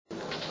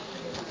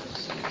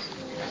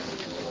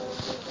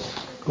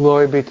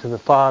Glory be to the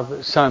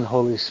Father, Son,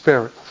 Holy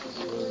Spirit.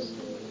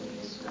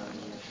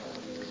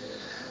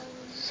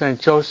 Saint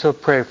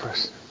Joseph, pray for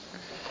us.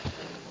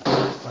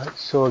 Right,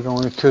 so we're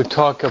going to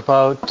talk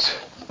about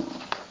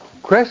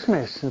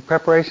Christmas and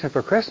preparation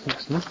for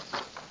Christmas.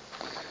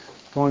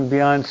 Going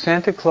beyond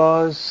Santa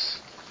Claus,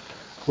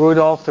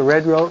 Rudolph the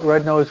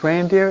red-nosed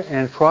reindeer,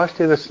 and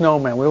Frosty the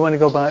snowman. We want to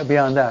go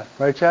beyond that.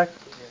 Right, Jack?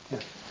 Yeah.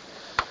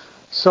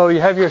 So you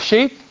have your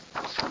sheet.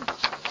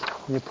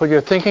 You put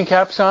your thinking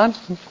caps on.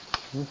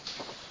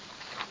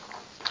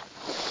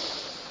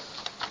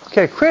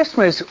 Okay,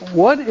 Christmas,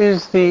 what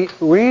is the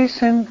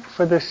reason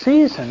for the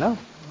season? Oh,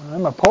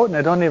 I'm a poet and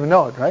I don't even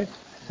know it, right?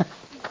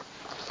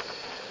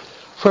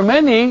 For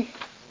many,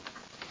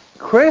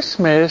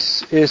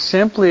 Christmas is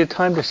simply a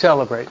time to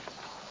celebrate.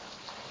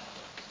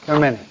 There are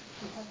many.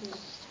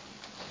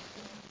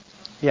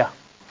 Yeah.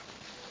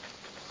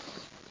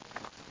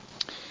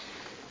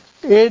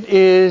 It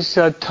is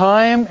a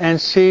time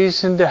and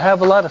season to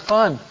have a lot of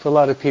fun for a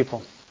lot of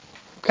people.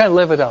 Kind of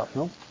live it up,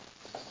 no?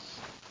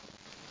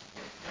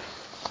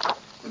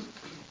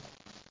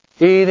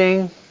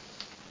 Eating,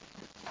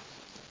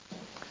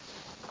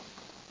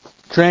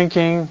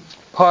 drinking,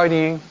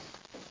 partying,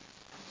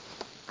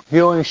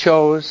 viewing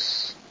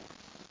shows,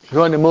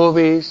 going to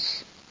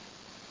movies,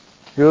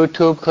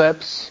 YouTube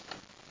clips.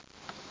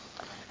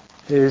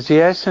 It is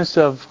the essence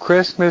of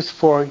Christmas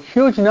for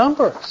huge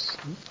numbers.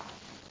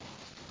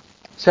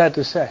 Sad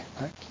to say,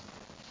 right?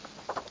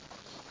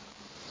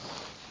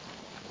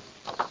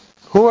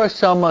 Who are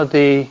some of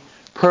the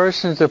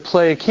persons that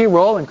play a key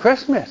role in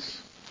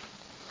Christmas?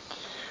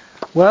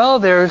 Well,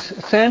 there's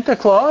Santa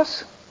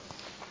Claus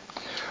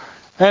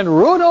and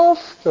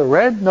Rudolph the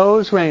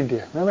red-nosed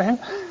reindeer. Remember him?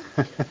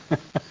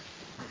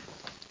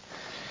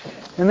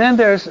 And then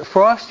there's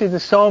Frosty the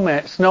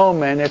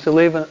snowman if you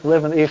live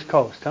on the East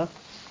Coast, huh?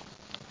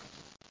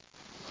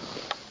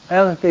 I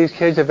don't think these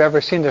kids have ever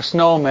seen a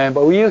snowman,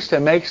 but we used to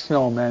make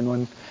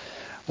snowmen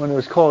when it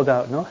was cold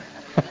out, no?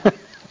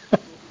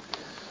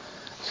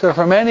 So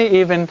for many,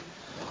 even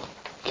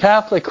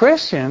Catholic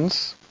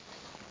Christians,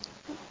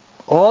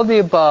 all the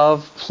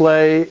above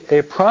play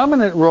a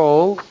prominent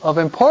role of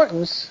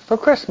importance for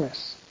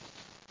Christmas.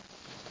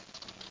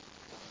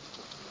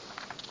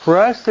 For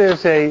us,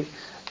 there's a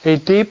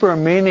deeper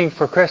meaning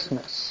for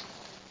Christmas.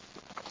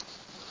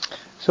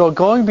 So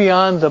going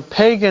beyond the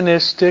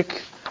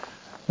paganistic,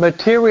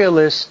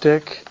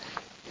 materialistic,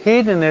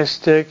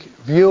 hedonistic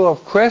view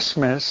of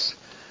Christmas,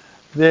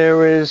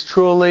 there's a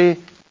truly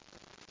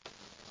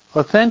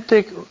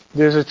authentic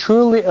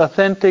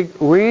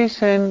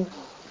reason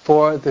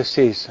for the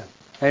season.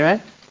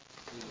 Amen?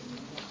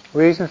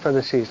 Reason for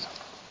the season.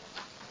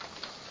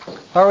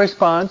 Our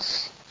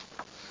response,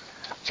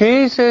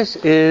 Jesus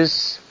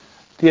is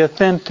the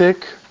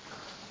authentic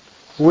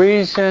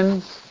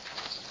reason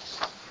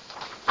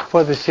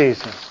for the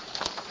season.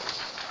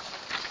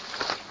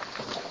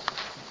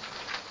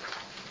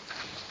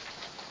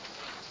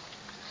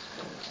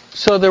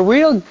 So the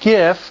real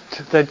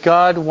gift that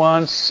God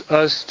wants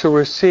us to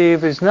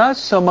receive is not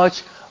so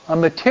much a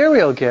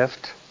material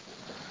gift.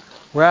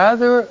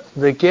 Rather,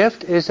 the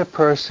gift is a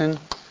person.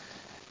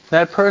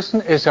 That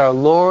person is our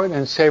Lord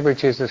and Savior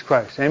Jesus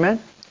Christ.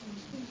 Amen?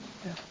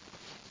 Yeah.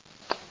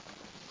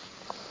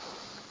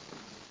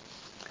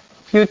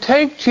 If you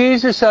take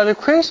Jesus out of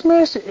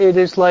Christmas, it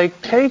is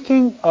like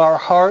taking our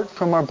heart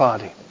from our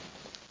body.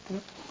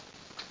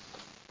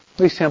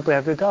 We simply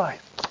have to die.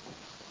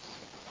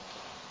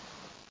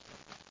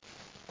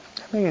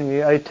 I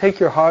mean, I take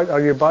your heart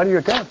out of your body,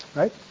 you're dead,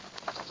 right?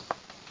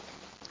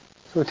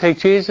 So take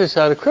Jesus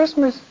out of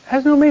Christmas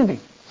has no meaning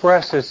for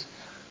us as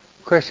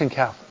Christian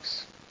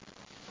Catholics.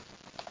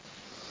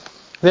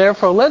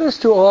 Therefore, let us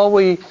do all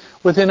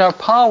within our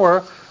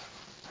power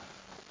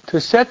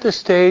to set the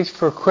stage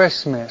for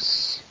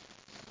Christmas.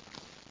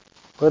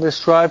 Let us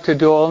strive to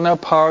do all in our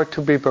power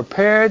to be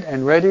prepared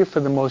and ready for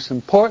the most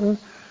important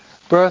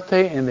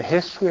birthday in the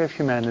history of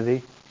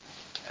humanity,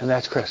 and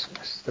that's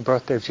Christmas, the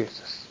birthday of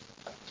Jesus.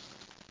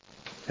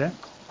 Okay?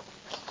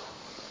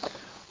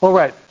 All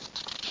right.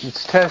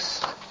 Let's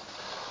test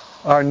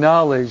our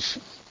knowledge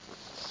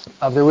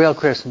of the real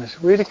Christmas.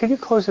 Rita, could you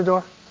close the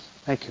door?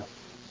 Thank you.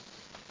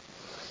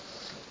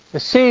 The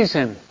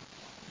season.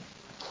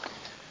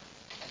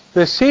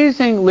 The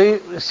season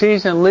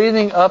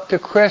leading up to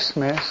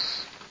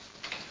Christmas,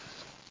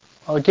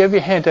 I'll give you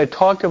a hint. I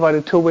talked about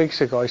it 2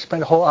 weeks ago. I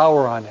spent a whole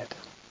hour on it.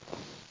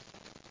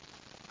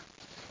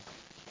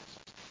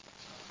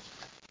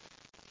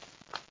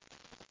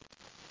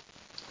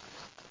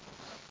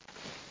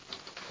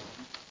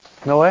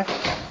 No way?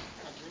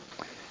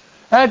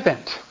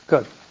 Advent.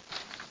 Good.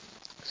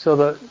 So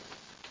the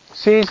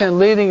season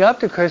leading up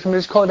to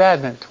Christmas is called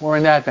Advent. We're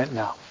in Advent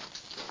now.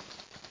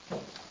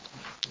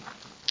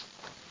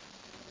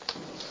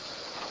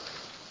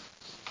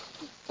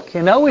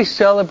 Okay, now we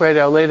celebrate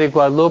Our Lady of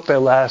Guadalupe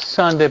last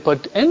Sunday,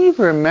 but any of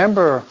you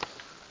remember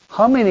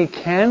how many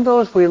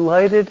candles we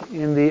lighted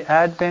in the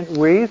Advent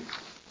wreath?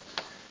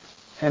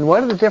 And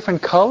what are the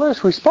different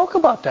colors? We spoke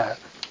about that.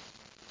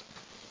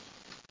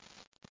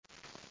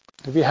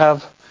 If you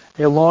have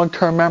a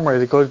long-term memory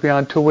that goes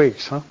beyond 2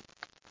 weeks. Huh?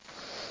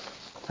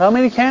 How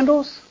many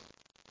candles?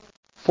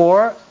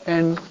 4,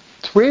 and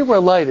 3 were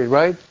lighted,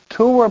 right?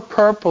 2 were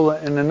purple,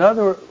 and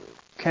another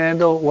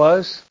candle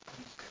was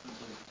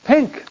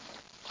pink.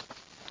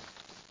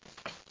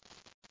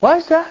 Why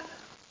is that?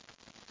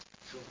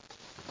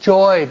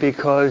 Joy,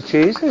 because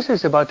Jesus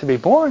is about to be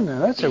born,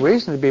 and that's a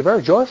reason to be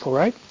very joyful,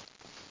 right?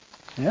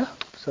 Yeah.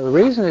 So the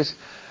reason is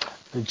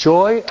the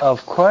joy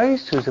of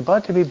Christ who's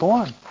about to be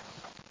born.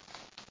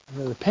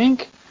 The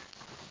pink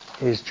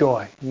is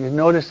joy. You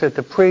notice that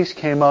the priest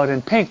came out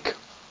in pink.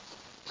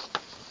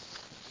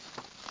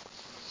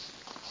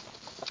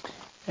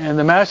 And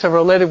the Mass of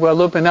Our Lady of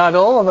Guadalupe, not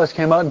all of us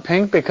came out in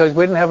pink because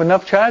we didn't have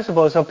enough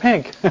chasubles of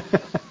pink.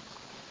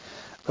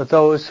 But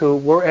those who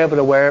were able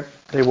to wear it,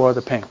 they wore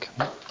the pink.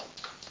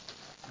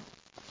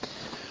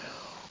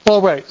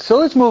 All right, so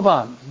let's move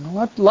on.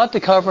 A lot to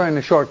cover in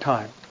a short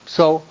time.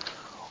 So,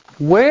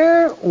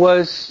 where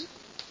was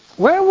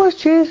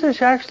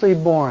Jesus actually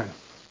born?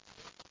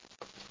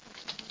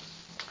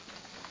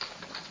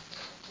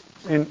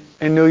 In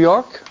New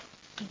York?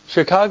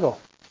 Chicago?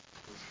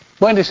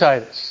 Buenos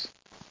Aires?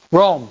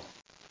 Rome?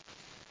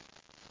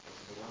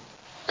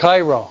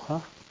 Cairo? Huh?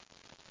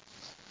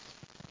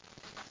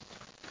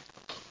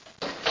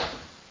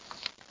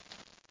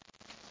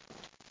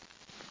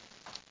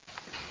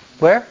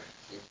 Where?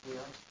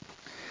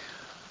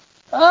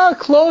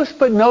 Close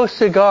but no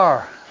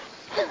cigar,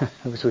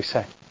 as we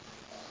say.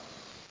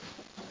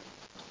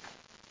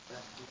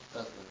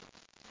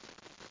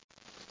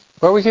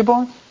 Where was he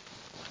born?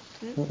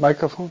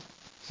 Microphone.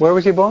 Where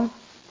was he born?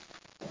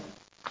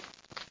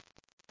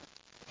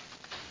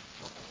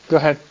 Go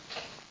ahead.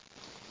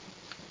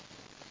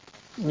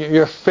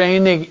 You're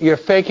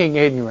faking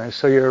ignorance,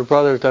 so your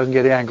brother doesn't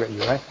get angry at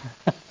you, right?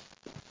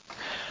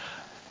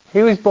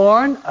 He was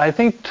born, I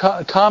think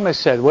Thomas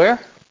said, where?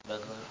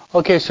 Bethlehem.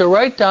 Okay, so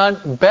write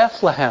down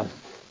Bethlehem.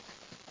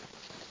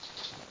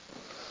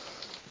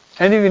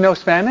 Any of you know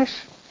Spanish?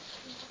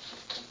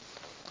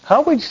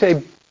 How would you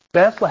say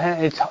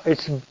Bethlehem?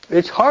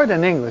 It's hard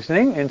in English.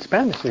 In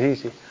Spanish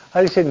it's easy.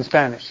 How do you say it in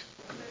Spanish?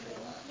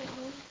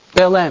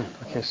 Belén.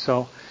 Okay,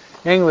 so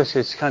English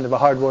is kind of a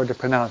hard word to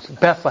pronounce.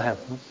 Bethlehem.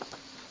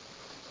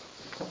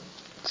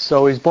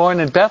 So he's born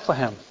in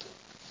Bethlehem.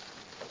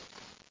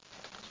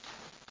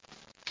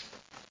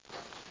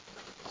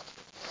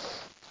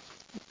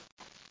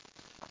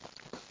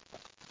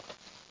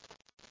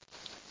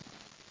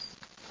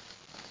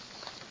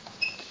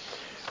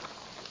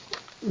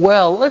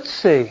 Well, let's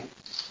see.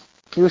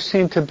 You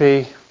seem to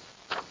be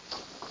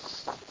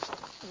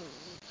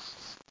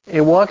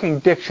a walking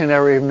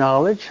dictionary of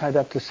knowledge, I'd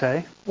have to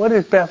say. What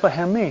does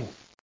Bethlehem mean?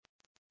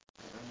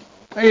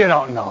 You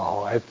don't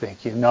know. I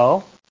think you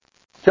know.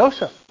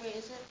 Joseph. Wait,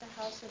 is it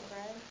the house of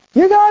bread?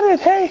 You got it.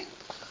 Hey.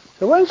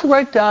 So why don't you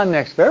write down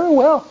next? Very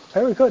well.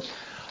 Very good.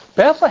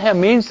 Bethlehem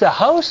means the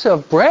house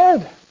of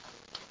bread.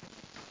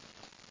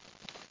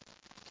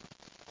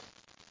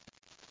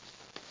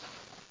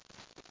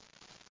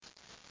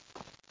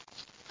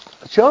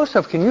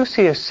 Joseph, can you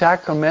see a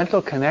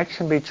sacramental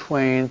connection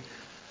between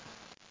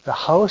the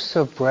house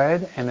of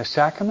bread and the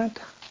sacrament?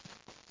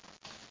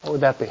 What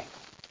would that be?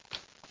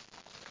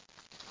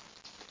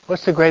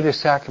 What's the greatest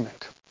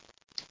sacrament?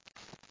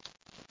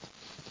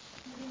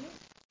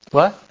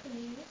 What?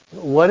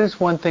 What is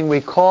one thing we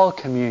call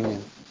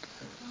communion?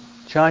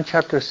 John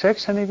chapter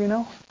 6, any of you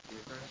know?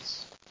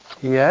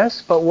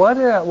 Yes, but what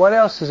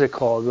else is it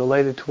called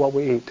related to what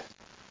we eat?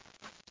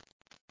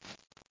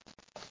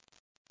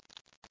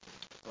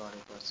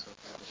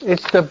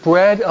 It's the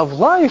bread of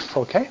life,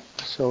 okay?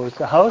 So it's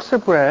the house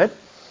of bread.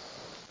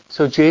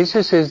 So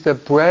Jesus is the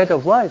bread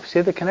of life.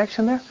 See the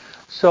connection there?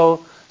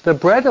 So the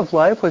bread of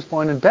life was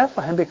born in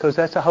Bethlehem because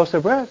that's a house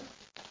of bread.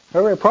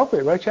 Very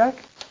appropriate, right, Jack?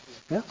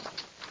 Yeah.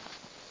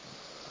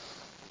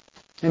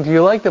 And if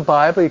you like the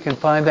Bible, you can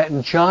find that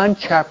in John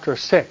chapter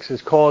 6.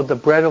 It's called the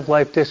Bread of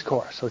Life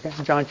Discourse, okay?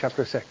 John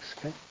chapter 6,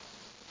 okay?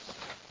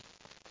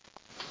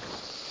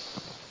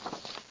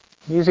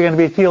 These are going to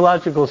be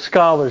theological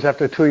scholars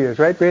after 2 years,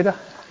 right, Rita?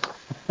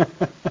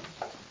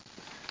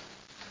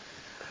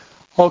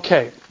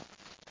 Okay.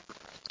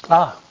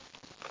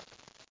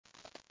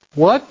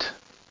 What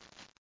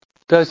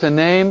does the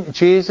name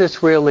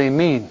Jesus really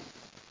mean?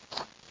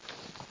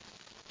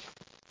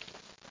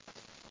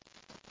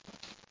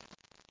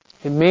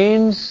 It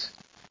means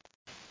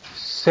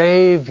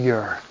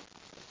Savior.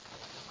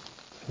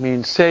 It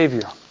means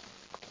Savior.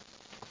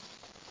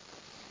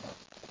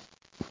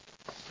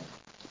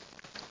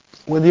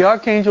 When the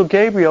Archangel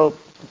Gabriel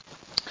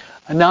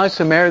announced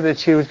to Mary that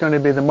she was going to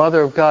be the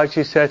mother of God,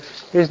 she said,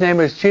 His name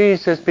is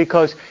Jesus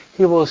because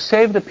He will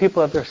save the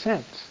people of their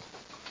sins.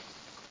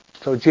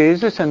 So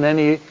Jesus, and then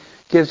He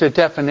gives a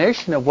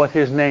definition of what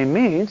His name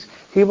means.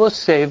 He will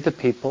save the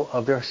people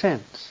of their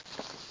sins.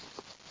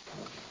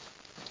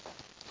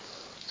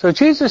 So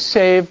Jesus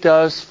saved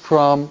us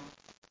from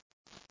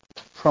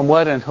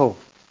what and who?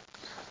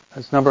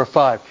 That's number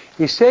 5.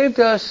 He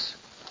saved us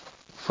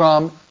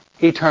from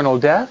eternal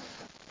death.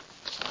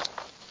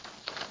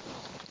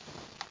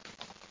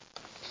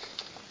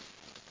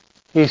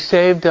 He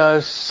saved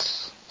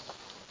us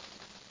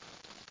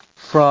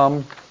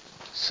from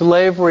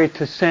slavery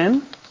to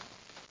sin.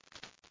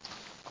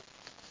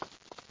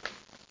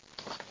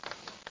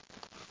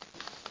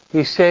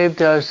 He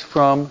saved us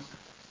from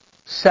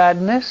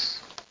sadness.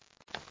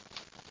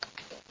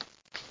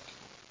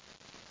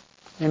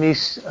 And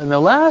the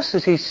last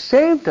is He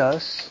saved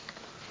us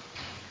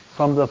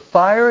from the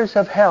fires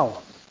of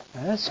hell.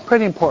 Now, that's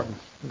pretty important.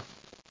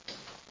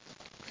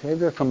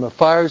 Saved us from the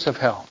fires of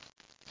hell.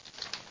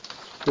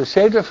 He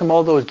saved us from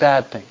all those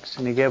bad things,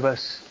 and He gave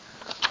us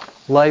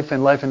life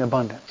and life in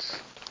abundance.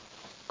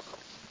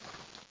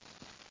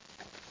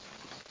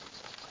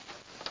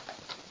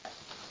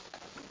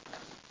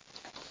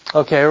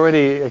 Okay,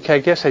 I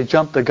guess I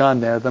jumped the gun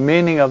there. The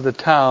meaning of the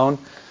town,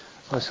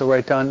 let's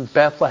write down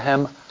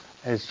Bethlehem,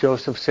 as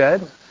Joseph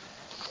said.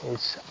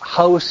 It's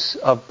house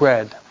of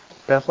bread.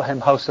 Bethlehem,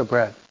 house of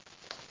bread.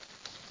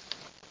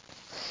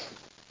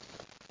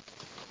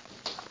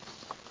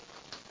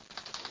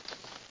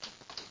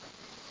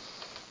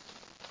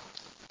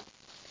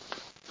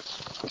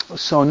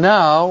 So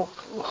now,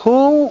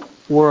 who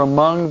were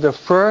among the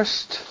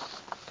first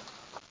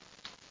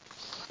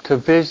to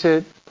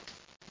visit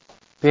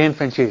the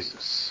infant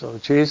Jesus? So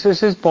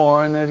Jesus is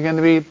born, there's going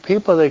to be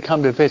people that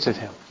come to visit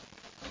Him.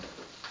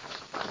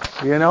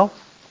 You know?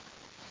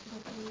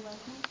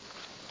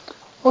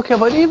 Okay,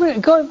 but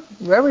even good,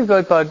 very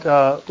good. But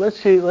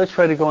let's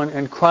try to go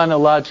in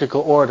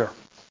chronological order.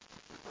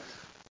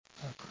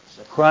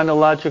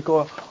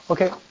 Chronological.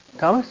 Okay,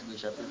 Thomas.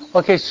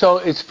 Okay, so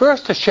it's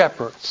first the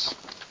shepherds.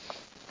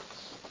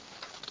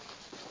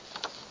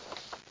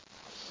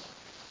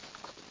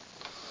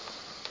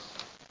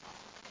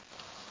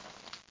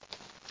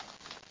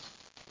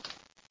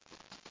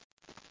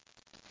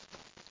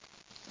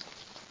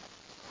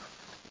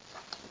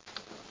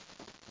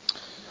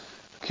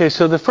 Okay,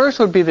 so the first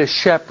would be the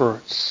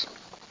shepherds.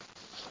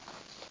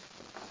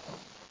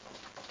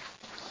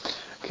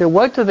 Okay,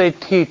 what do they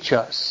teach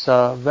us?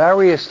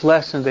 Various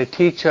lessons they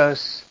teach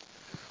us.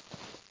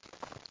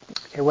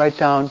 Okay, write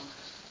down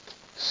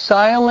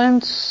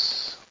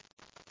silence,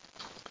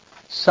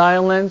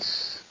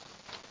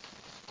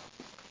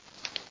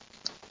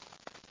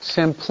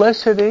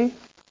 simplicity,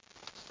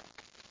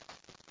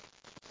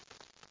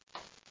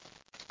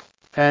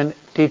 and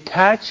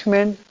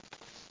detachment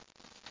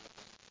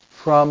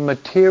from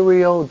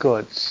material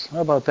goods.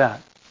 How about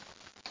that?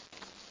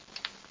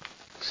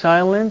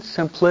 Silence,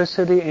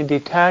 simplicity, and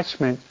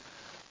detachment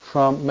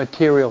from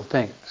material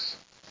things.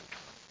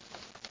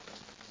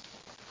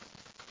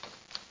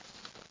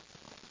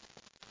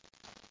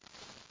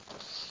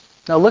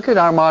 Now look at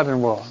our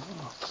modern world.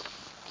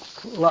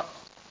 A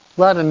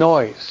lot of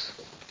noise.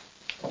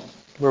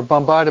 We're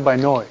bombarded by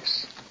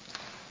noise.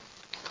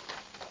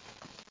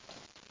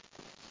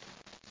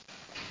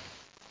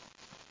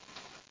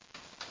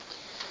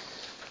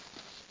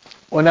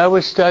 When I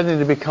was studying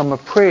to become a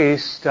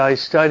priest, I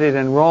studied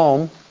in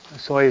Rome.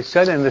 So I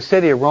studied in the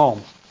city of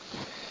Rome.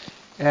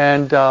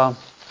 And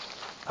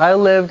I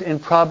lived in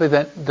probably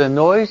the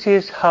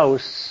noisiest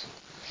house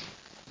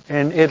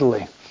in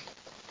Italy.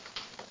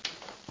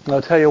 And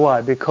I'll tell you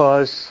why.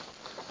 Because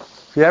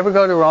if you ever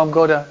go to Rome,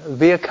 go to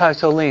Via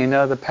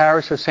Casolina, the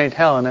parish of St.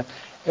 Helena.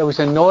 It was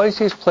the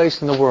noisiest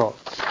place in the world.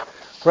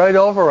 Right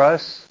over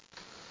us,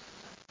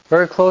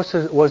 very close,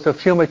 was the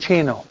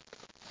Fiumicino.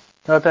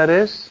 Know what that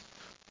is?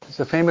 It's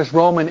a famous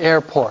Roman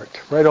airport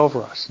right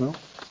over us, no?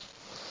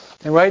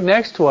 And right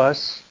next to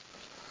us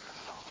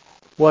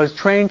was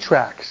train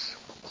tracks.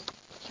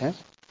 Okay?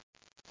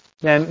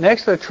 And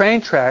next to the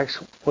train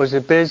tracks was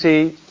a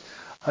busy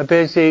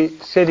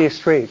city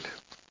street.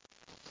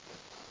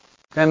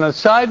 And the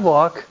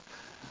sidewalk,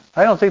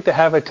 I don't think they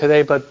have it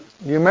today, but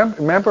you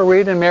remember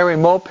Reed and Mary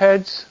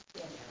mopeds?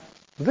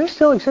 Do they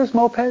still exist,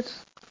 mopeds?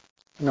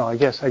 No, I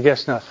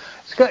guess not.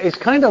 It's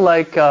kind of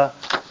like a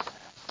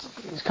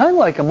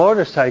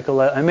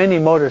motorcycle, a mini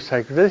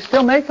motorcycle. Do they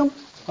still make them?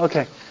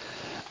 Okay.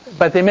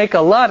 But they make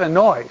a lot of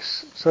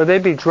noise. So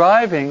they'd be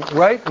driving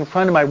right in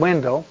front of my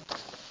window.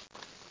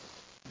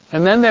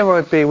 And then they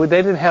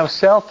didn't have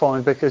cell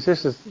phones because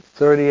this is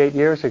 38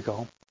 years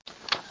ago.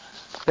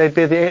 There'd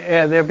be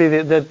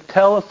the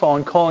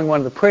telephone calling one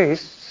of the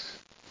priests.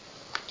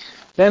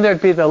 Then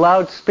there'd be the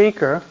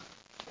loudspeaker.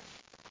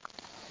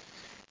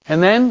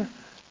 And then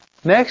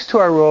next to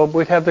our robe,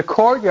 we'd have the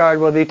courtyard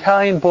where the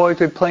Italian boys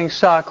would be playing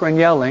soccer and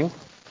yelling.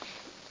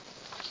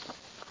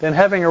 Then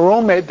having a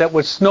roommate that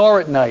would snore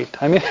at night.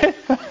 I mean,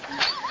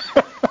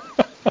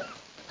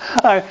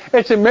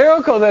 it's a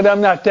miracle that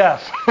I'm not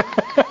deaf.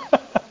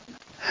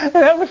 And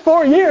that was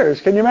 4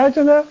 years. Can you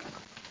imagine that?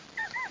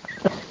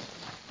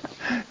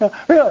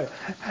 Really,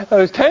 it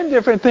was 10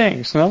 different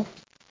things, no?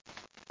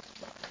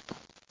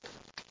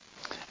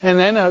 And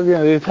then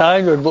the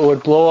Italians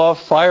would blow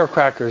off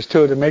firecrackers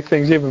too to make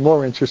things even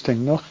more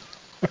interesting, no?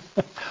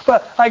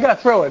 But I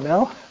got through it,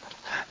 no?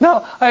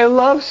 No, I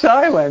love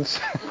silence.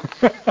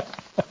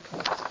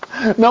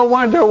 No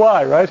wonder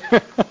why, right?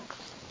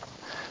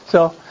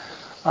 So,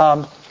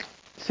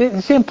 see,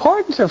 it's the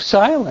importance of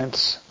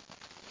silence.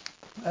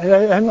 I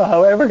don't know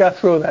how I ever got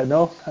through that,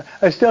 no?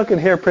 I still can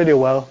hear pretty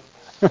well.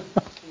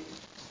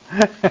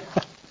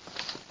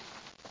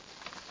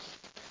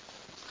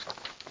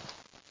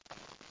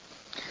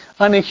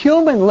 On a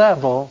human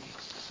level,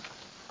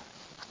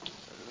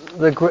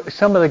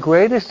 some of the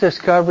greatest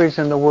discoveries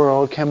in the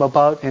world came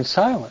about in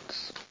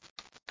silence.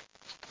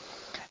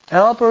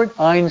 Albert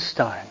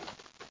Einstein,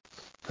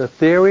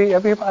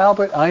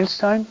 Albert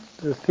Einstein,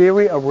 the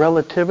theory of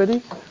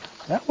relativity,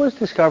 that was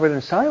discovered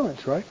in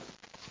silence, right?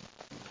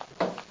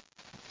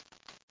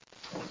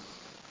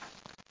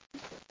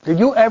 Did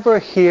you ever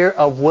hear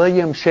of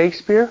William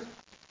Shakespeare?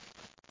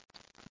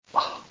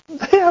 Oh,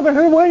 they haven't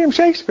heard of William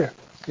Shakespeare.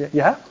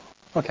 Yeah?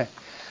 Okay.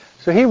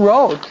 So he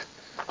wrote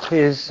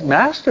his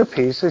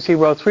masterpieces. He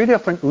wrote 3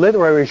 different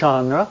literary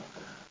genres,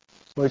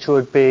 which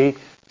would be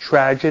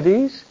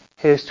tragedies,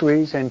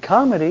 histories, and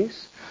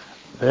comedies.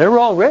 They're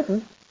all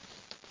written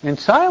in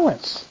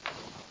silence.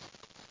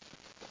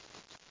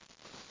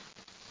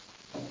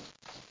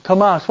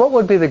 Tomas, what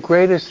would be the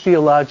greatest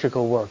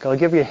theological work? I'll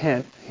give you a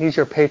hint. He's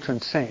your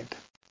patron saint.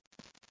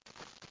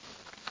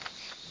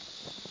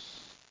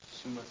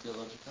 Summa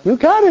Theologica. You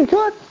got it,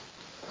 good.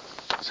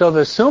 So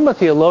the Summa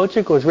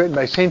Theologica was written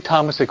by St.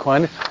 Thomas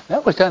Aquinas.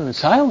 That was done in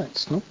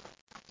silence. No?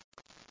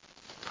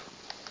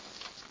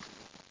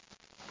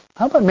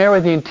 How about Mary,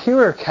 the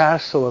Interior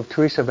Castle of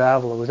Teresa of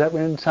Avila? Was that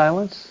written in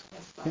silence?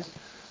 Yes. Yeah.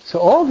 So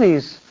all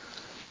these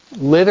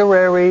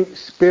literary,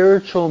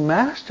 spiritual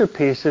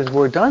masterpieces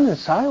were done in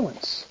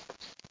silence.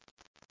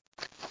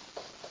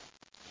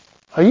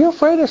 Are you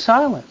afraid of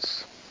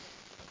silence?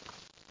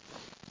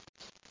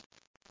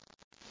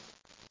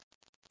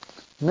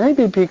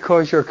 Maybe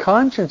because your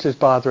conscience is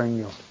bothering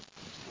you.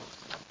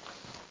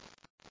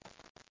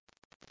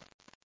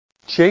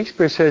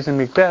 Shakespeare says in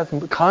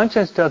Macbeth,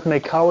 conscience does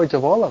make cowards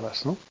of all of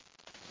us, no?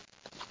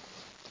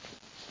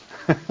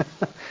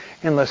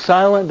 In the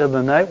silence of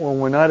the night when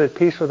we're not at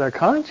peace with our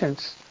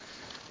conscience,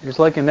 it's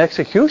like an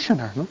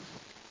executioner, no?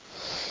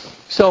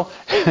 So,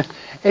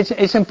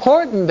 it's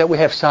important that we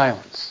have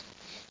silence.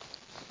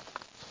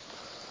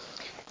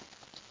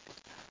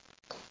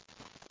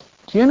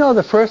 Do you know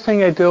the first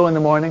thing I do in the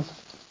morning?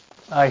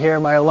 I hear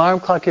my alarm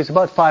clock is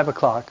about 5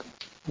 o'clock.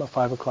 About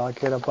 5 o'clock,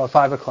 get up about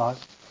 5 o'clock.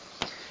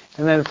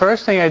 And then the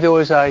first thing I do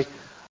is I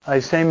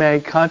say my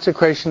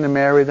consecration to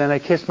Mary, then I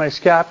kiss my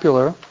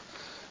scapular.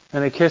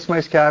 And I kiss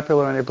my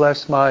scapular and I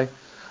bless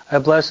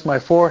my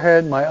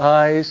forehead, my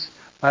eyes,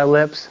 my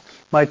lips,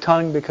 my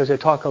tongue because I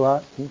talk a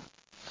lot.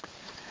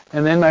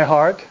 And then my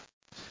heart.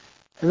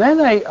 And then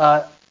I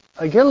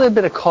get a little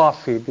bit of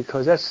coffee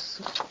because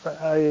that's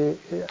a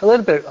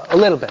little bit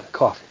of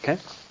coffee, okay?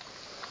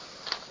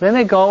 Then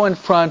I go in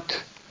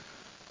front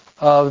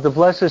of the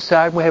Blessed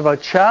Sacrament. We have a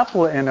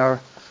chapel in our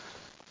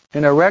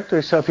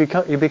rectory, so if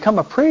you become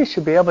a priest,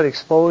 you'll be able to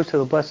expose to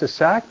the Blessed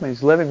Sacrament.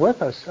 He's living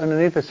with us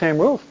underneath the same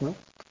roof. No?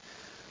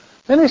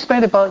 Then I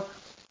spend about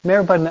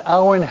an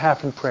hour and a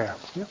half in prayer.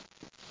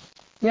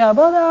 Yeah,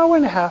 about an hour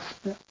and a half.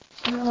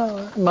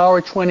 An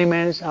hour, 20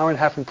 minutes, hour and a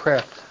half in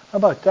prayer. How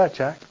about that,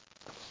 Jack?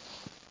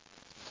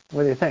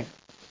 What do you think?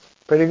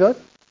 Pretty good?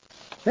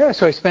 Yeah,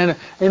 so I spend,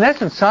 and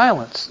that's in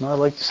silence. No, I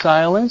like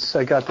silence.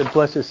 I got the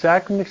Blessed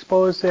Sacrament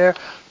exposed there,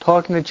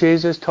 talking to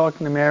Jesus,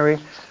 talking to Mary.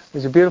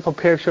 There's a beautiful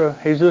picture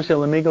of Jesus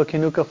el amigo que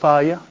nunca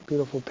falla.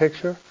 Beautiful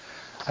picture.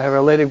 I have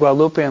Our Lady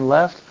Guadalupe on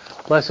left.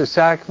 Blessed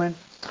Sacrament.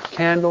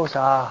 Candles.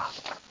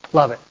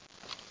 Love it.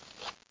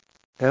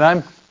 And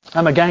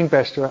I'm a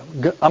gangbuster.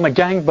 I'm a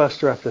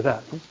gangbuster after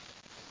that.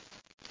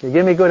 You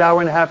give me a good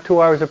hour and a half,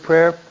 2 hours of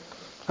prayer,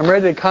 I'm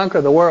ready to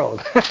conquer the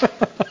world.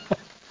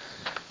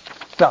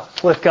 No,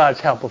 with God's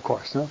help, of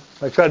course. No?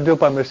 If I try to do it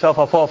by myself,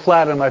 I'll fall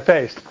flat on my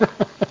face.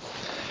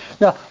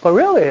 No, but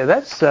really,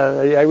 that's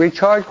I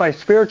recharge my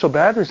spiritual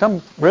batteries.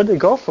 I'm ready to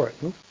go for it.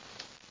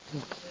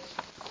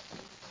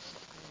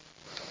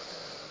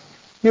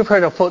 You've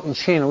heard of Fulton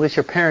Sheen, at least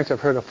your parents have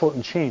heard of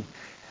Fulton Sheen.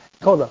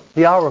 It's called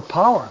the Hour of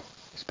Power.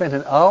 He spent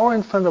an hour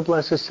in front of the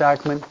Blessed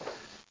Sacrament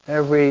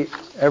every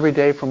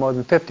day for more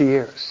than 50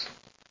 years.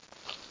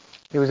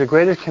 He was the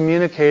greatest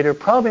communicator,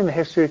 probably in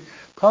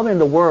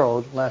the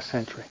world last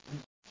century.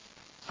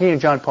 He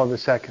and John Paul II,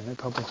 they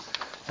probably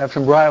have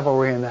some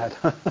rivalry in that.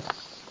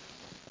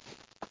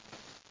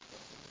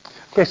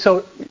 Okay,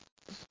 so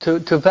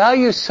to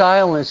value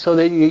silence so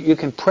that you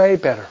can pray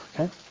better.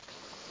 Okay,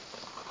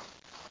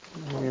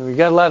 you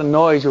got a lot of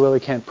noise, you really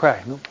can't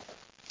pray. No?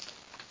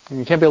 And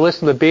you can't be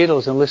listening to the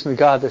Beatles and listening to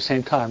God at the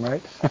same time,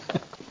 right?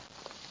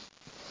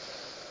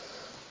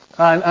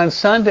 On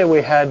Sunday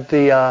we had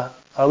the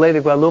Our Lady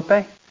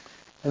Guadalupe,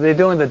 and they're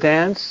doing the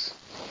dance.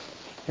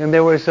 And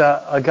there was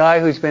a guy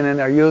who's been in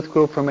our youth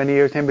group for many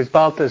years. His name was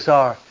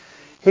Balthazar.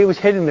 He was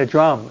hitting the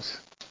drums.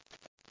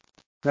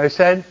 And I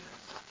said,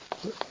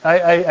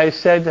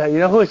 you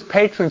know who his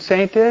patron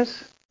saint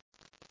is?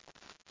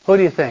 Who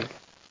do you think?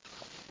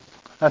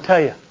 I'll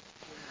tell you.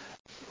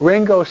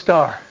 Ringo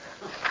Starr.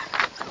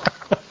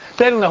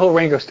 They don't know who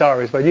Ringo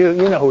Starr is, but you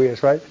know who he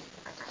is, right?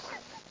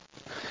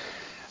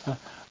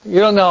 You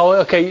don't know.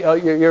 Okay,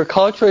 you're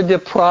culturally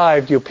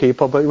deprived, you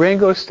people, but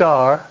Ringo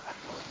Starr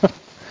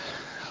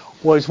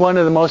was one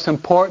of the most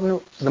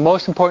important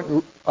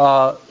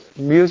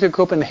music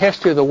group in the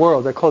history of the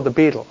world. They're called the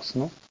Beatles.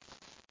 No?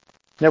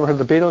 Never heard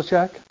of the Beatles,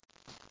 Jack?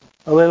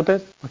 A little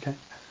bit? Okay.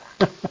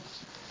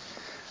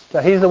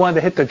 So he's the one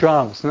that hit the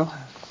drums, no?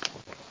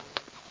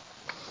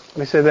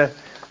 We say that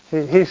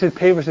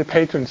he was the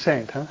patron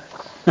saint, huh?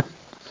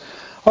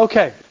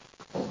 Okay.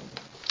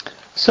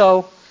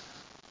 So,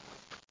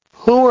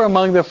 who were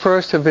among the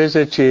first to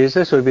visit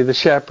Jesus? Would be the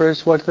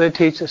shepherds. What did they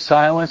teach?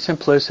 Silence,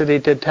 simplicity,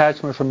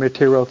 detachment from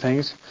material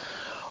things.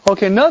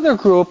 Okay, another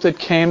group that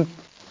came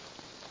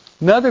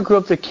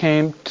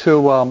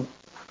to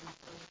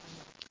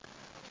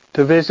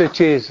visit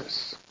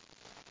Jesus.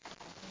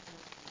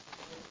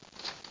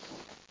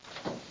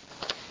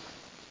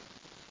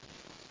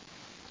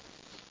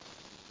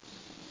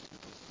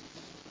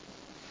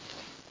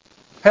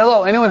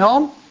 Hello, anyone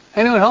home?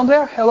 Anyone home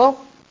there? Hello?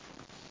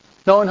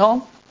 No one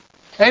home?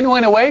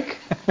 Anyone awake?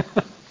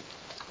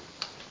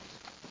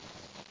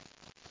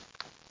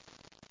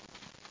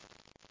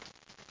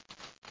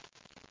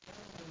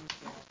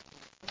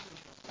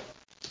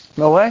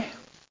 No way?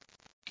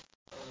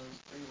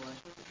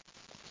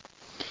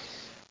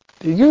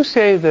 Did you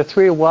say the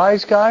three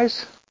wise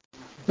guys?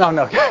 No.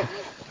 Not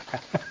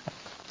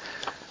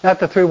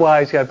the three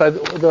wise guys, but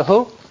the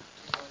who?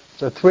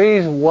 The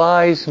three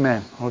wise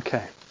men.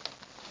 Okay.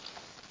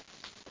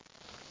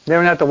 They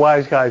were not the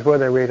wise guys, were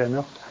they, Rita?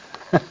 No?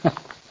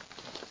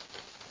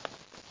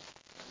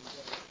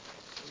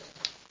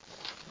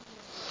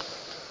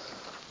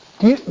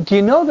 Do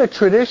you know the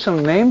traditional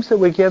names that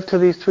we give to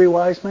these three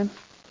wise men?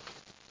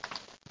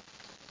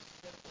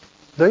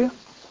 Do you?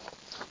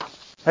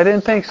 I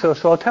didn't think so,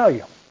 so I'll tell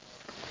you.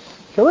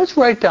 Okay, let's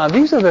write down.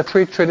 These are the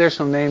three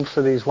traditional names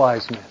for these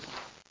wise men.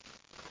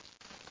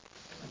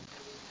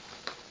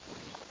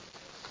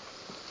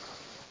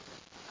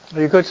 Are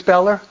you a good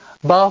speller?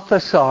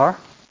 Balthasar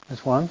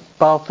is one.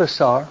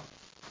 Balthasar.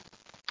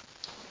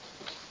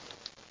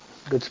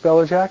 Good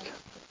speller, Jack?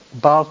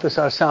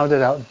 Balthasar, sound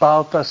it out.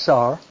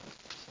 Balthasar.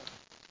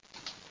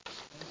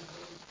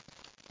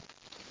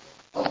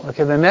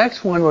 Okay, the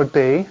next one would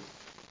be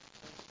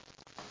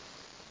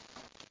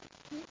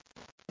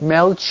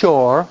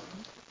Melchior. You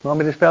want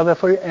me to spell that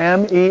for you?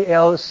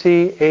 Melchior.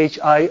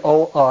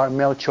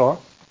 Melchior.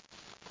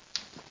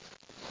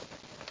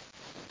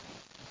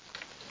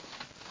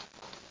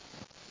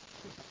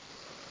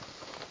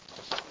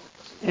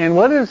 And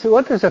what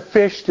does a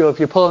fish do if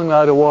you pull him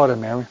out of water,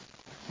 Mary?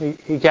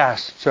 He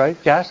gasps, right?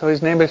 So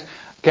his name is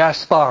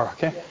Gaspar,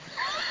 okay?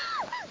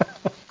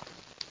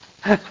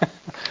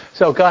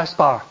 So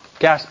Gaspar.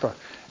 Gaspar.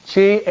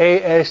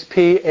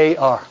 Okay?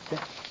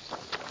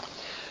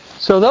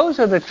 So those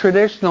are the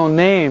traditional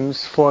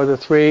names for the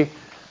three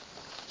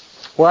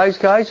wise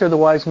guys or the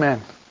wise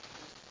men?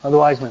 Oh, the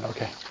wise men,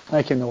 okay.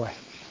 Thank you, Noe. Okay.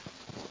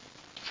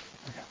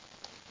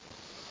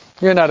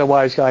 You're not a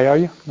wise guy, are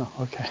you? No,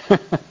 okay.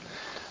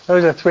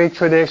 Those are three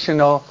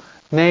traditional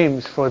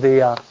names for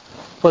the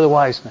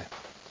wise men.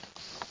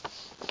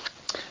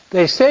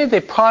 They say they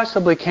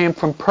possibly came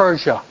from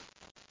Persia.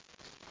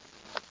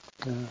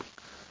 From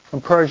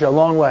Persia, a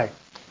long way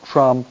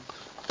from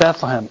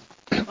Bethlehem.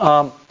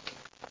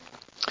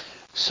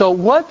 So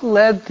what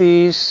led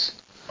them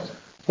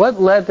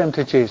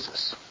to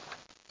Jesus?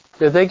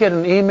 Did they get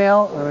an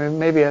email or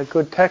maybe a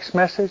good text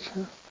message?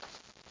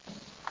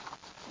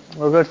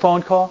 Or a good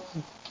phone call?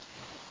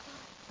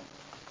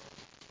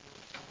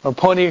 Or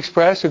Pony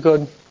Express, a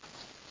good...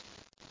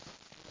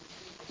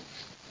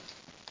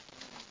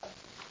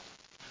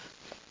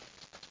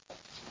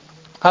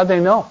 How'd they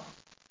know?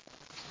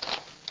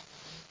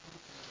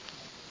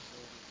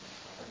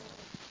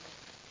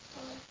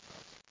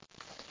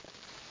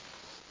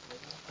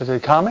 Was it a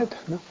comet?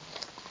 No.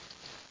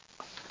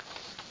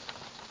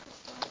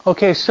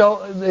 Okay,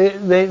 so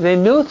they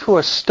knew through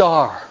a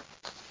star.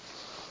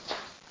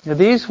 Now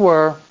they're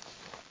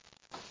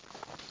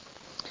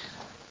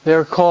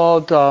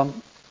called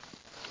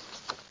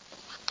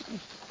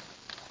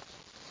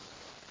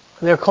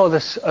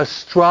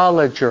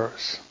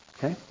astrologers.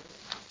 Okay.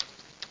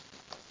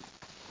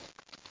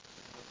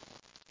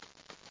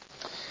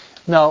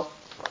 Now,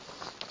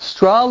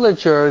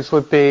 astrologers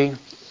would be,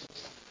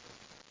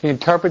 the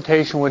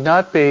interpretation would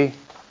not be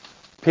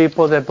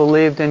people that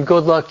believed in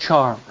good luck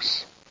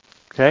charms.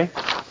 Okay?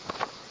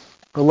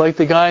 But like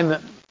the guy in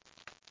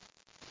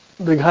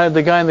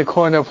the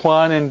corner of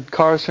Juan and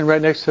Carson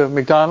right next to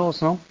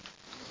McDonald's, no?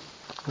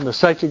 And the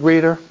psychic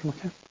reader.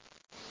 Okay?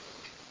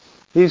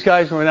 These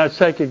guys were not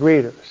psychic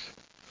readers.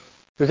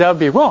 Because that would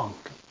be wrong.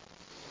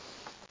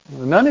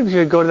 None of you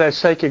should go to that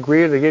psychic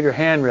reader to get your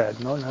hand read.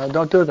 No,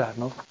 don't do that.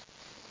 No.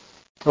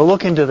 Or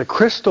look into the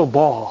crystal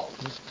ball.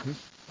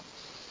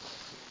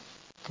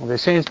 Well, they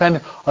say in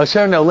Spanish, a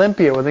certain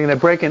Olympia, where they're going to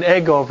break an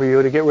egg over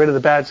you to get rid of the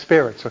bad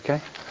spirits,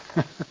 okay?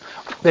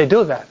 They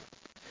do that.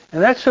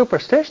 And that's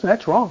superstition,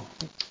 that's wrong.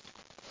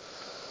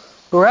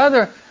 But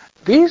rather,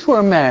 these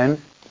were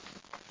men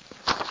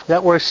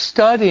that were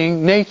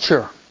studying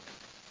nature.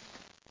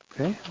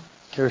 Okay?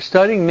 They were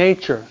studying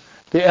nature,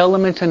 the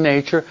elements in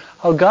nature,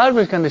 how God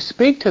was going to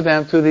speak to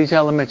them through these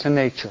elements in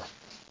nature.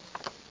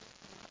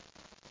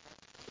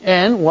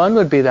 And one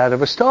would be that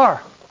of a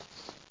star.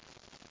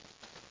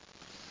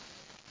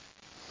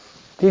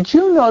 Did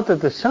you know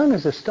that the sun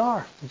is a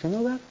star? Did you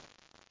know that?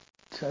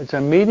 It's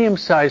a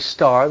medium-sized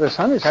star. The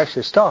sun is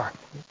actually a star.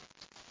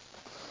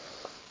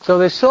 So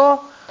they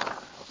saw,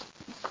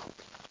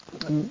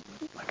 I'm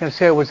not going to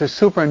say it was a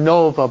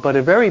supernova, but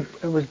it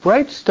was a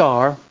bright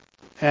star,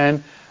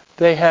 and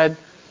they had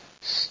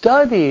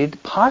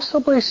studied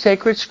possibly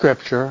sacred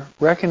scripture,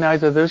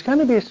 recognized that there's going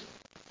to be a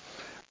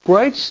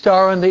bright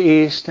star in the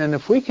east, and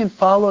if we can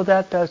follow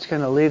that, that's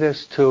going to lead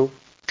us to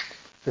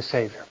the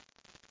Savior.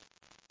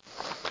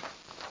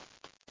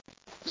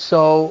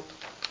 So,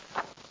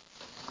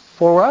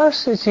 for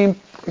us, it's the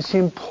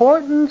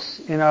importance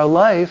in our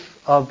life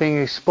of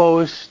being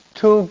exposed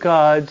to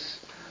God's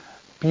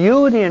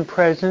beauty and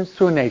presence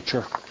through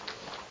nature.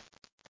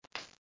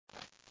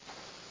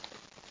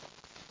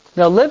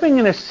 Now, living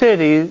in a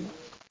city,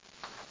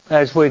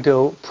 as we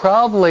do,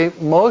 probably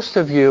most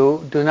of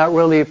you do not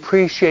really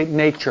appreciate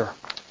nature.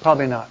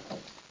 Probably not.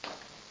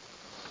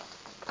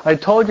 I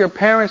told your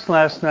parents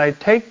last night,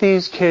 take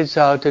these kids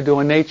out to do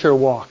a nature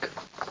walk.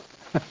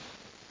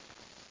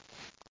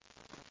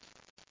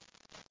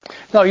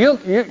 No,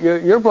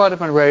 you're brought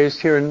up and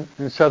raised here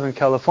in Southern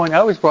California.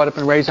 I was brought up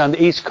and raised on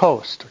the East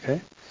Coast, okay?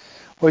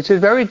 Which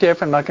is very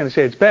different. I'm not going to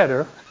say it's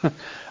better,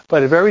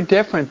 but it's very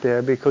different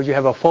there because you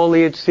have a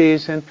foliage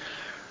season.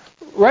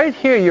 Right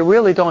here, you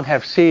really don't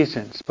have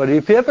seasons. But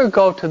if you ever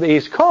go to the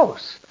East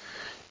Coast,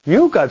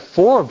 you've got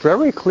 4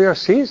 very clear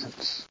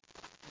seasons.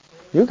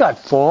 You got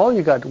fall,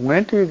 you got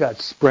winter, you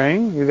got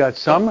spring, you got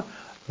summer.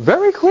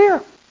 Very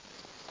clear.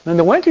 In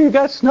the winter, you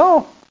got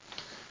snow.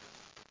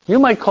 You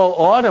might call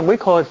autumn, we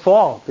call it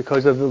fall,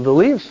 because of the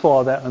leaves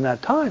fall in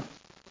that time.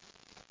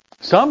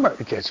 Summer,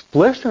 it gets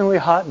blisteringly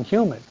hot and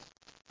humid.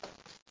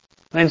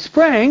 In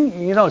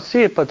spring, you don't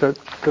see it, but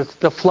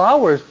the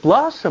flowers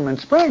blossom in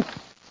spring.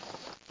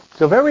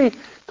 So very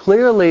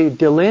clearly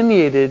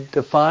delineated,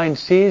 defined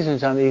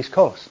seasons on the East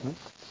Coast.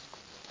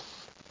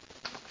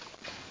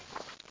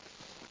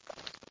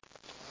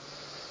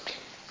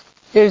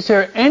 Is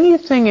there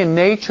anything in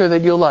nature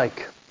that you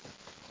like?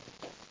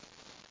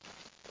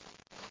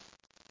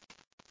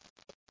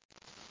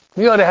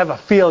 You ought to have a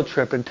field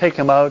trip and take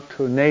them out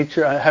to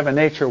nature, have a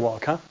nature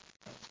walk, huh?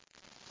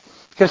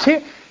 Because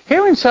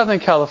here in Southern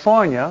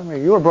California, I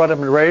mean, you were brought up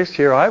and raised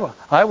here,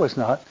 I was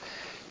not.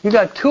 You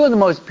got 2 of the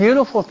most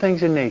beautiful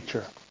things in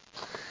nature.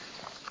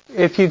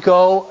 If you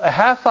go a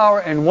half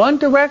hour in one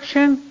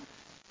direction,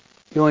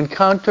 you'll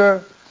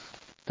encounter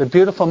the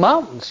beautiful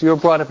mountains. You were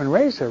brought up and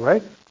raised there,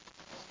 right?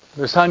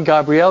 The San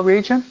Gabriel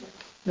region.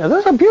 Now,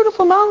 those are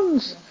beautiful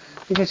mountains.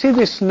 You can see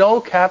these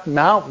snow-capped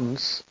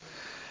mountains.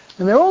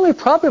 And they're only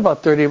probably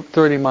about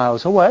 30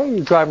 miles away.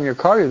 You drive in your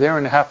car, you're there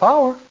in a half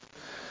hour.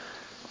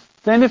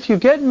 Then if you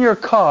get in your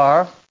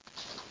car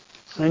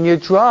and you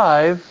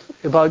drive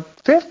about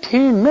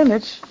 15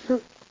 minutes,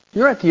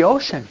 you're at the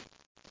ocean.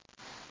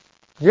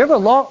 You ever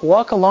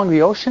walk along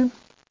the ocean?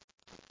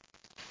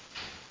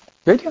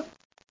 Did you?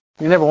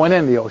 You never went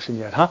in the ocean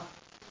yet, huh?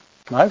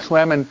 I've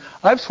swam in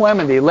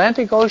the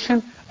Atlantic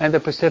Ocean and the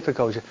Pacific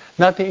Ocean,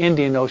 not the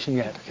Indian Ocean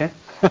yet, okay?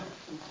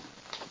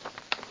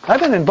 I've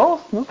been in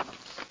both, no?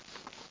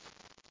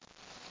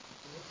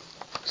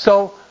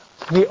 So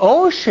the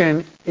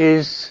ocean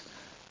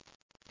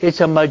it's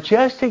a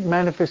majestic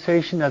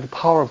manifestation of the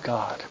power of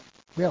God,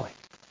 really.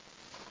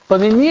 But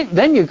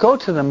then you go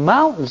to the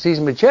mountains, these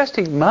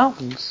majestic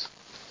mountains.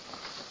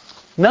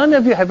 None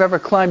of you have ever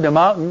climbed a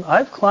mountain.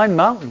 I've climbed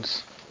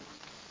mountains.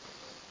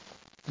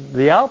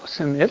 The Alps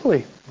in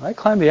Italy. I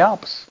climbed the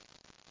Alps.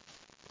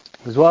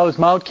 As well as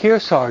Mount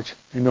Kearsarge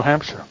in New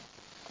Hampshire.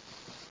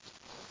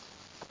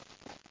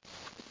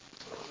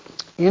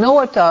 You know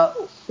what?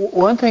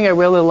 One thing I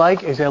really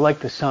like is I like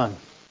the sun.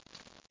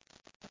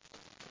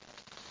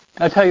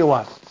 I'll tell you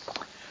what.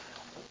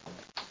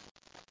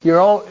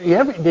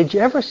 Did you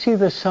ever see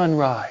the sun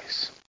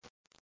rise?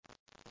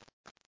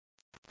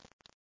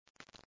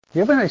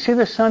 You ever see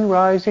the sun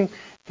rising?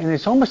 And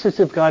it's almost as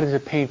if God is a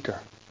painter.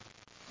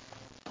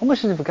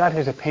 Almost as if God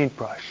has a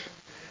paintbrush.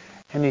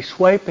 And he's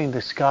swiping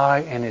the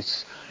sky, and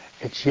it's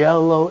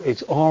yellow,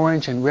 it's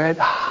orange and red.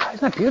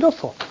 Isn't that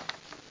beautiful?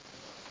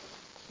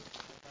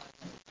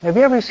 Have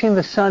you ever seen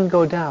the sun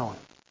go down?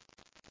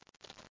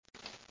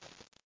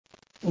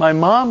 My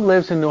mom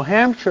lives in New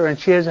Hampshire, and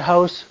she has a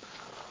house,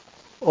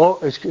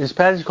 his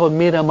patio is called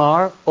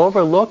Miramar,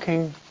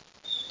 overlooking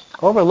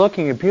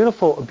a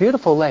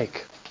beautiful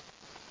lake.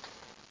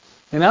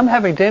 And I'm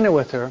having dinner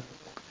with her.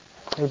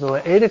 It's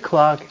about 8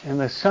 o'clock, and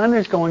the sun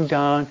is going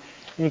down,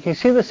 and you can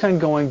see the sun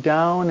going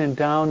down and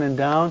down and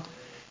down,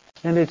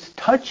 and it's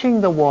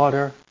touching the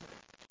water,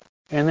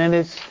 and then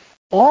it's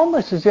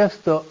almost as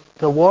if the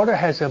water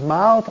has a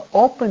mouth,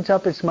 opens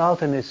up its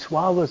mouth, and it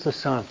swallows the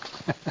sun.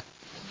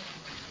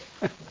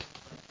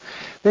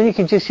 Then you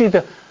can just see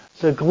the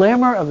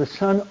glimmer of the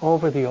sun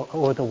over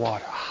the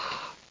water.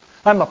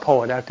 I'm a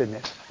poet, I didn't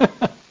it?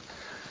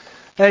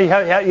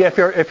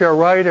 If you're a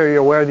writer, you're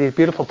aware of these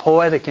beautiful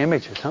poetic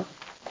images, huh?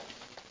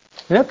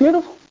 Isn't that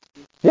beautiful?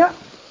 Yeah.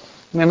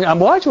 I mean, I'm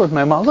watching with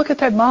my mom. Look at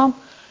that, Mom.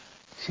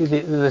 See,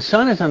 the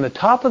sun is on the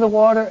top of the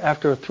water.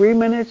 After 3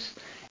 minutes,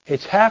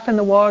 it's half in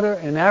the water,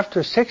 and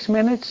after 6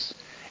 minutes,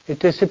 it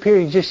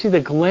disappears. You just see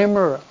the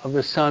glimmer of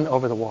the sun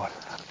over the water.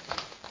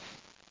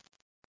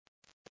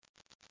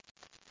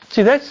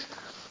 See,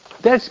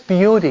 that's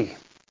beauty.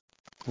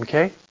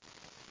 Okay?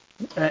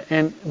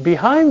 And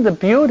behind the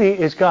beauty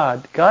is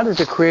God. God is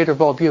the creator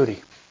of all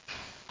beauty.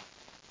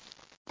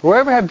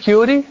 Wherever have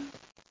beauty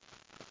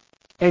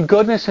and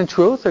goodness and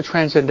truth, the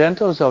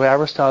transcendentals of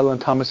Aristotle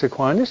and Thomas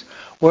Aquinas,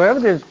 wherever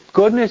there's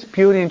goodness,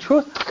 beauty, and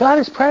truth, God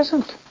is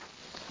present.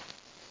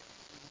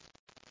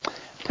 I'll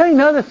tell you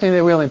another thing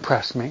that really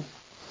impressed me.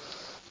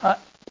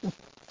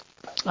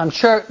 I'm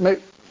sure,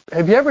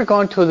 have you ever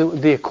gone to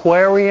the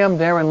aquarium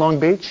there in Long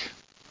Beach?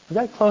 Is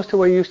that close to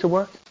where you used to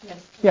work? Yes.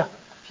 Yeah.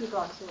 A few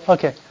blocks away.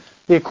 Okay.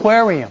 The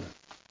aquarium.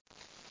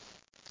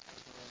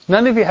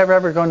 None of you have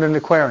ever gone to an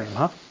aquarium,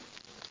 huh?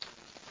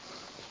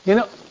 You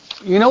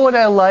know what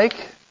I like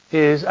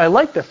is, I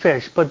like the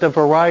fish, but the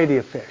variety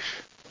of fish.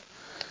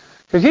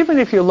 Because even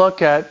if you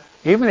look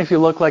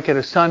like at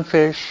a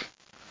sunfish,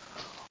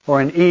 or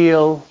an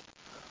eel,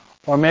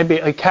 or maybe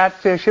a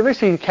catfish, you ever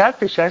see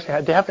catfish,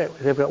 actually,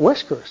 they've got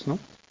whiskers, no?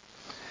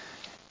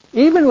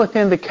 Even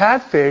within the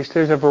catfish,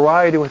 there's a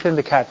variety within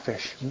the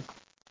catfish.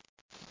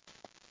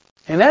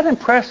 And that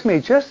impressed me,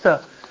 just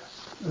the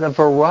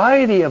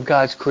variety of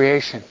God's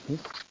creation.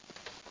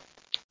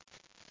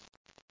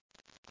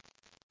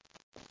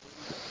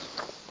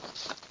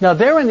 Now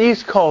there on the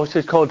East Coast,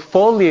 it's called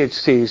foliage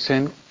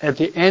season. At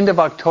the end of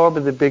October,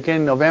 the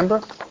beginning of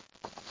November,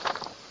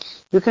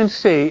 you can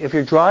see, if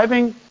you're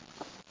driving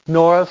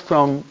north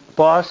from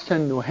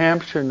Boston, New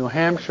Hampshire,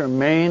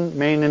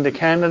 Maine into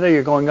Canada,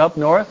 you're going up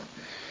north,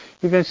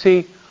 you can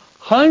see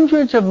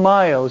hundreds of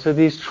miles of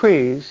these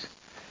trees,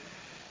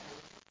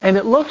 and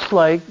it looks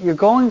like you're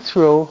going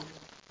through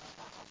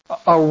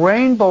a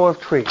rainbow of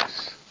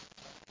trees.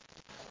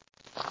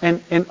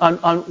 And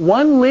on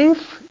one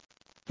leaf,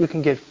 you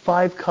can get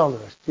 5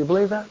 colors. Do you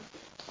believe that?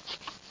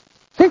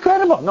 It's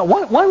incredible. No,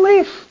 one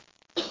leaf.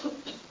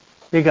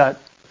 You got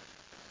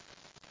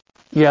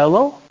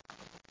yellow,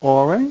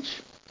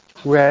 orange,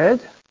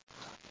 red,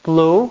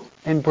 blue,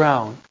 and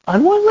brown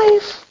on one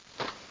leaf.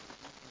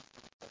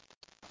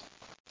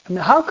 I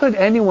mean, how could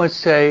anyone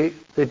say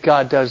that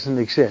God doesn't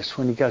exist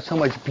when you got so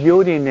much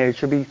beauty in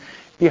nature?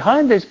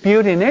 Behind this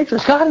beauty in nature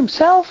is God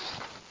himself.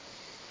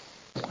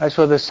 That's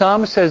what the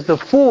psalmist says. The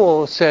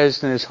fool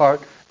says in his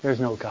heart, there's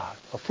no God.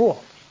 A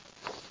fool.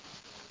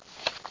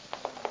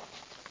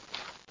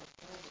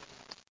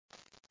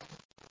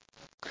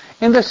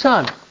 And the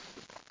sun.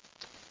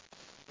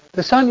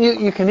 The sun,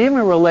 you can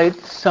even relate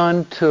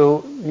sun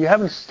to, you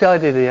haven't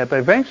studied it yet, but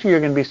eventually you're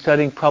going to be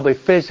studying probably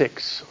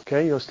physics.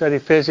 Okay, you'll study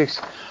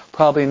physics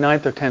probably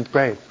 9th or 10th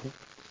grade.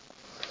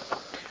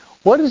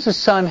 What does the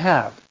sun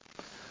have?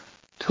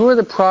 2 of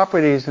the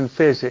properties in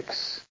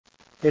physics.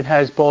 It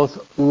has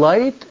both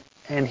light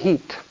and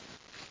heat.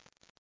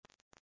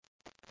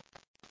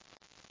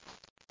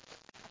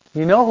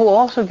 You know who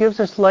also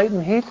gives us light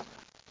and heat?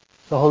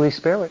 The Holy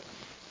Spirit.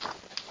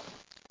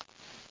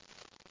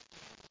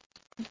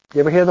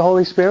 You ever hear the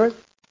Holy Spirit?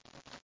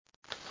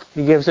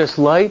 He gives us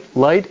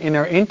light in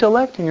our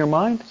intellect, in your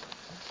mind,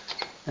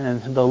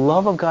 and the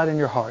love of God in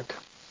your heart.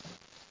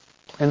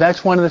 And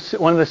that's one of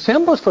the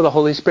symbols for the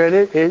Holy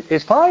Spirit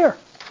is fire.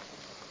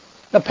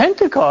 The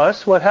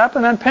Pentecost, what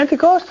happened on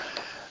Pentecost?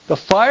 The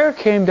fire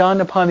came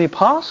down upon the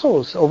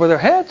apostles over their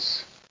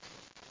heads.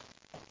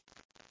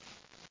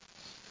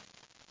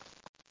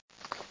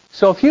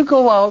 So if you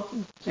go out,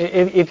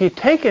 if you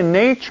take a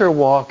nature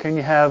walk and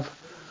you have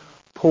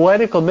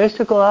poetical,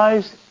 mystical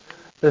eyes,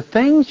 the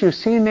things you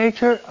see in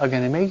nature are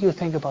going to make you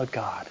think about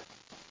God.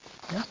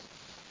 Yeah?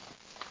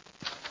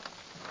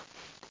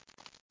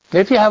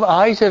 If you have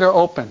eyes that are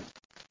open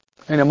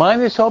and a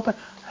mind that's open,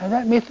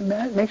 that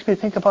makes me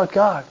think about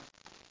God.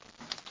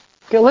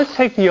 Okay, let's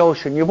take the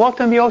ocean. You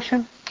walked on the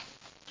ocean?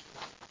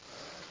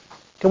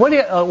 Okay, what do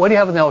you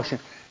have in the ocean?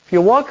 If you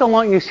walk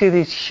along, you see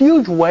these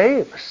huge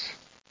waves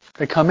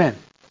that come in.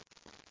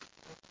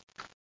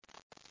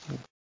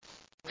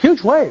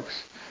 Huge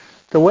waves.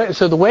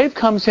 So the wave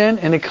comes in,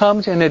 and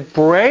it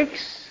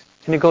breaks,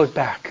 and it goes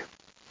back.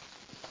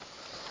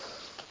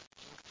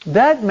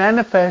 That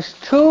manifests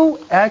 2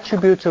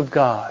 attributes of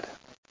God.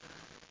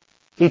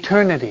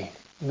 Eternity,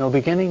 no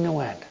beginning, no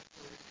end.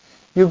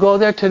 You go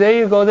there today,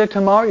 you go there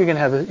tomorrow, you can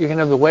have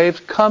the waves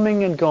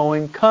coming and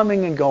going,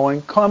 coming and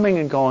going, coming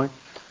and going.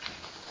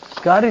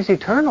 God is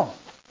eternal.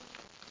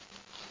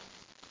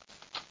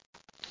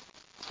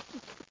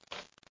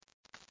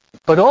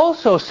 But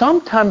also,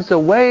 sometimes the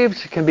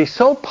waves can be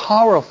so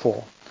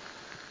powerful.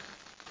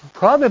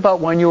 Probably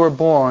about when you were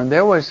born,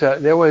 there was a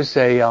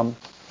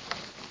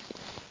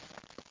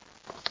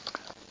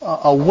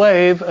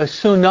wave, a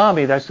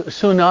tsunami. That's a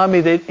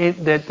tsunami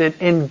that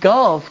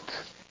engulfed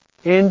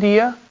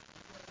India,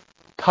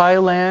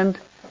 Thailand,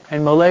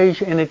 and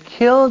Malaysia, and it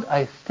killed,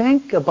 I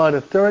think, about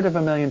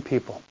 250,000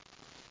 people.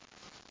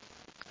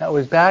 That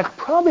was back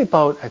probably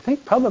about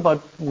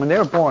when they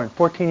were born,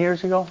 14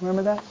 years ago.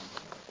 Remember that?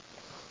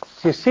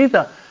 You see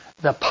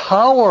the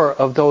power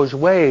of those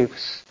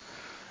waves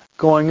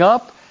going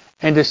up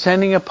and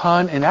descending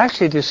upon and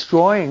actually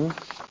destroying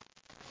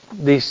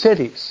these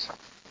cities.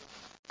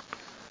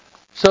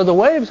 So the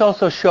waves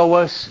also show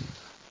us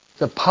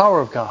the power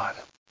of God,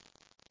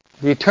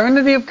 the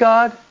eternity of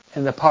God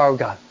and the power of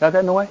God. Got that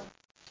in the way?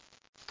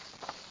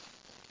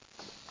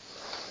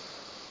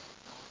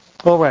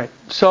 All right.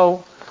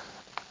 So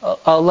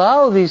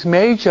allow these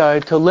magi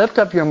to lift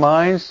up your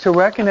minds to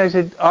recognize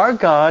that our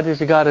God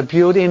is a God of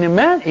beauty, and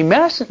He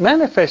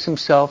manifests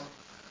Himself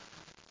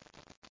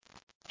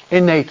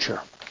in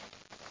nature.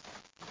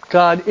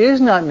 God is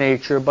not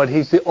nature, but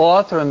He's the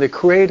author and the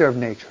creator of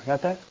nature.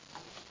 Got that?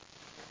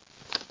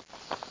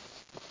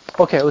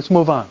 Okay, let's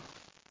move on.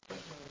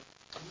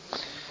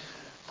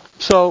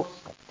 So,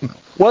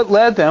 what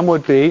led them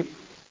would be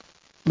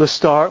the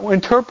start.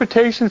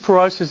 Interpretation for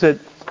us is that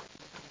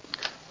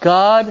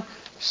God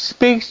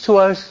speaks to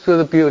us through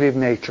the beauty of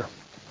nature.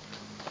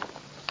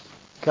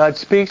 God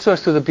speaks to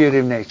us through the beauty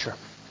of nature.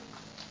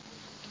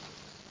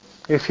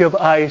 If you have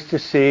eyes to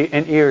see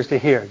and ears to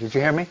hear. Did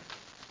you hear me?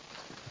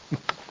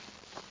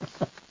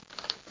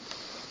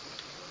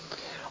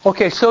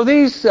 Okay, so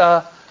these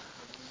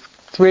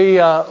three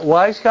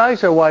wise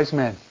guys or wise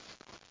men?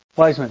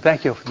 Wise men,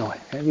 thank you. No,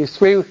 these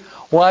three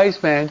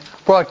wise men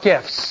brought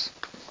gifts.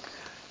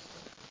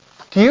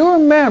 Do you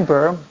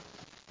remember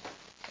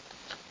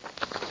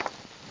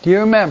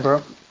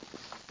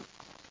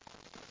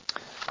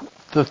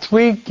the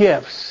three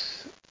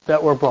gifts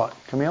that were brought?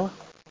 Camila?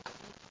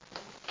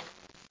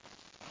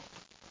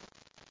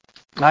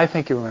 I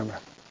think you remember.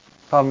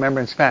 Probably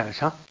remember in Spanish,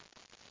 huh?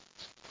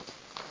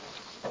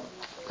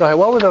 Go ahead.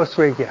 What were those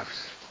three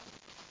gifts?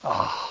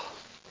 Oh.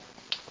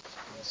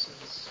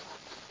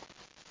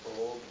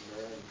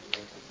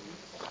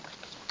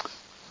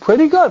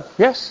 Pretty good.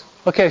 Yes.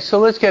 Okay, so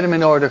let's get them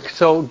in order.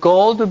 So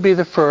gold would be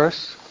the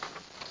first.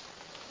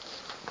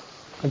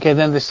 Okay,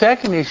 then the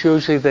second is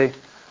usually the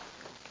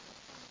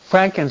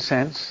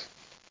frankincense.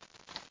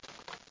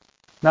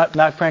 Not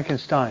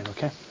Frankenstein,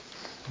 okay?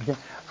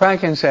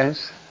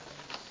 Frankincense.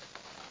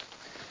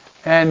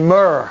 And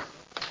myrrh.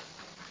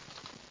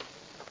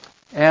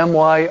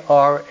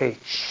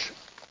 M-Y-R-H.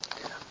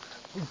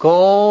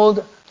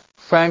 Gold,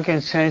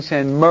 frankincense,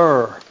 and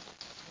myrrh.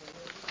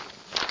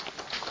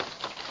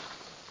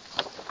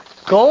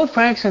 Gold,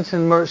 frankincense,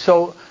 and myrrh.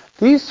 So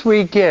these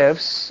three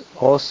gifts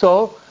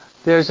also,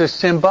 there's a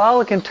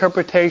symbolic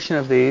interpretation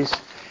of these,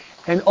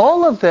 and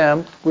all of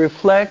them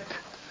reflect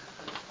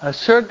a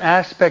certain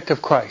aspect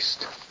of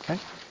Christ. Okay?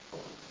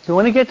 If you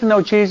want to get to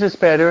know Jesus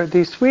better,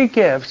 these three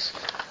gifts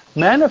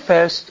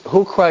manifest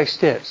who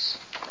Christ is.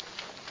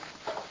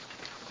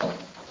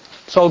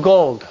 So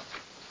gold.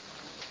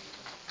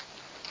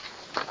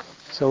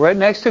 So right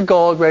next to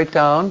gold, write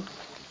down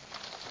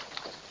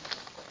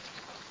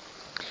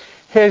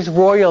His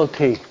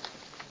royalty.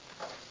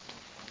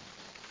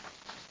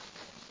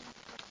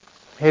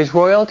 His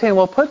royalty, and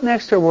we'll put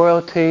next to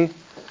royalty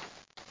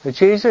that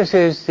Jesus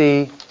is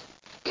the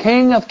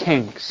King of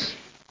Kings.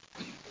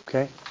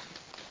 Okay?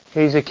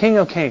 He's the King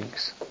of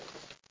Kings.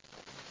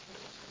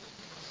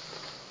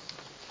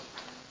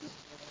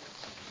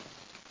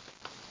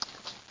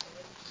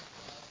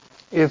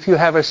 If you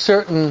have a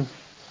certain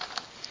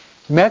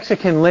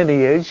Mexican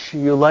lineage,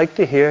 you like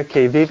to hear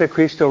Que viva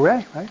Cristo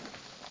Rey, right?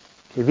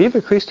 Que viva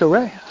Cristo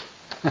Rey.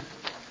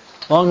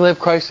 Long live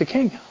Christ the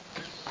King.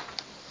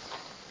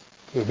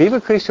 Que viva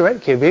Cristo Rey.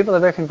 Que viva la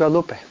Virgen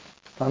Guadalupe.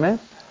 Amen?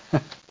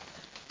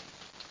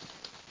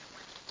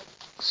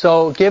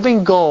 So,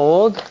 giving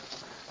gold,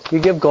 you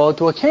give gold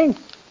to a king.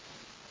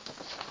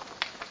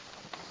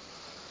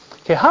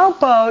 Okay, how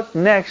about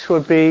next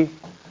would be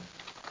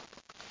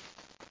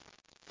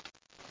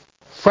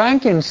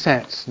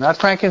frankincense. Not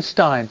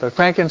Frankenstein, but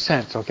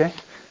frankincense, okay?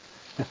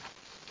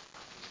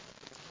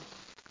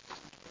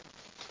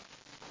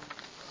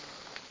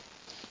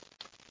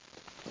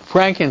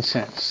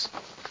 Frankincense.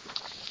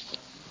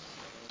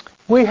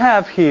 We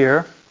have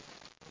here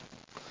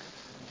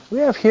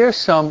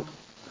some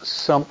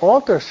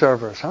altar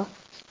servers, huh?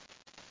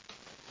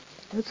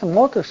 There's some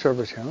altar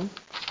servers here,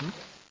 huh?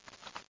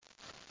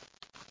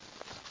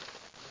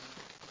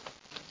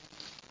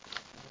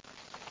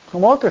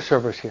 Some altar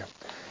servers here.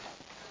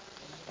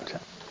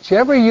 Did you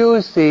ever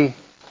use the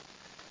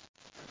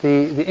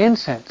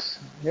incense?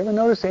 You ever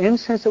notice the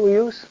incense that we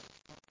use?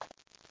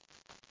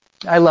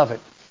 I love it.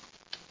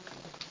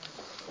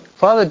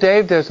 Father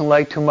Dave doesn't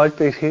like too much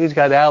because he's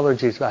got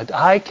allergies. But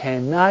I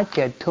cannot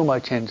get too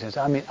much incense.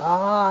 I mean,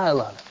 I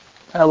love it.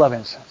 I love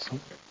incense.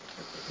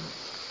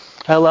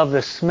 I love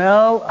the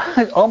smell.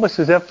 Almost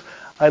as if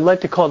I'd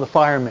like to call the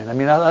firemen. I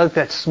mean, I like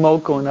that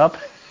smoke going up.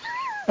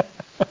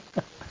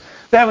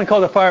 They haven't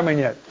called the fireman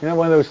yet. You know,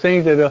 one of those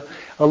things that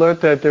alert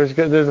that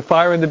there's a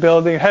fire in the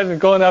building. It hasn't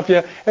gone up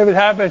yet. If it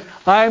happens,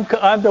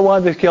 I'm the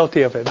one that's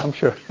guilty of it. I'm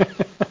sure.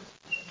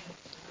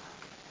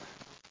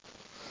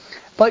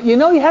 But you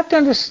know, you have to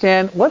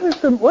understand what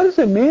is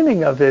the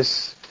meaning of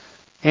this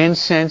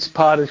incense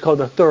pot. It's called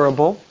a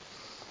thurible,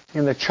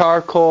 and the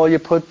charcoal you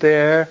put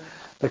there,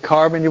 the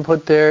carbon you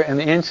put there, and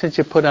the incense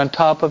you put on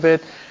top of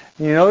it.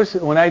 You notice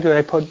when I do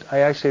it, I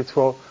actually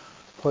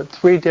put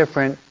 3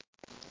 different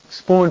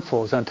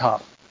spoonfuls on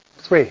top.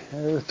 3.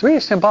 3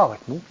 is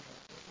symbolic. And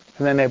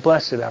then they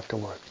bless it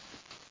afterward.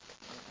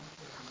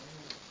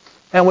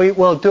 And we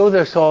will do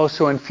this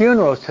also in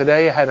funerals.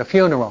 Today I had a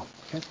funeral.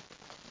 Okay?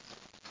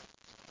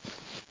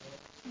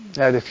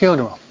 I had a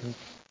funeral.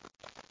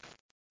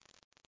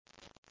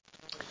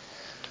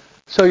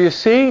 So you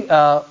see,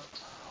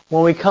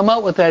 when we come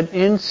out with that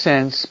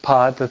incense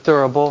pot, the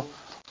thurible,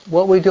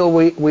 what we do,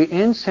 we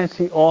incense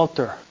the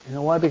altar. You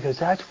know why? Because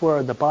that's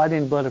where the body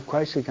and blood of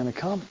Christ are going to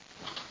come.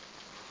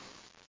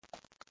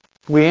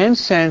 We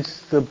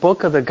incense the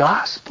book of the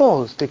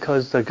Gospels,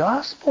 because the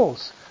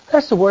Gospels,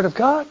 that's the Word of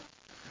God.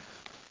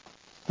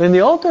 Then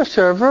the altar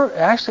server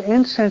actually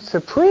incensed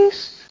the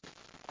priest.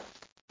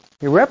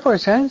 He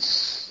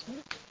represents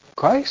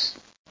Christ.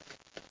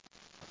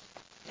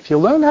 If you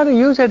learn how to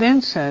use that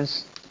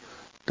incense,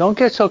 don't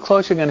get so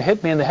close you're going to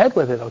hit me in the head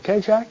with it, okay,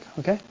 Jack?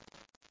 Okay?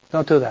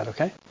 Don't do that,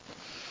 okay?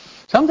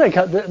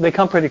 Sometimes they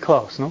come pretty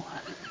close, no?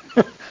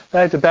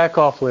 I have to back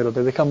off a little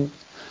bit. They come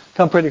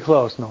pretty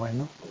close, no? I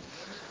know.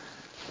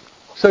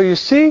 So you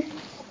see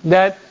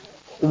that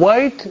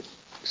white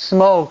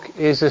smoke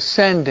is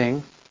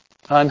ascending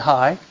on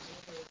high.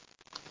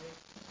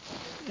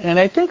 And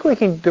I think we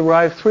can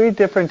derive 3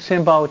 different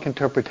symbolic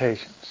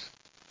interpretations.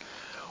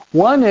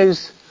 One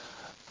is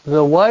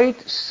the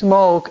white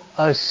smoke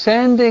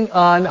ascending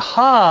on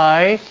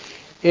high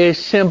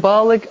is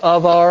symbolic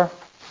of our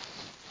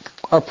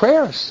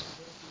prayers.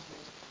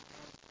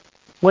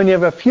 When you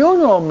have a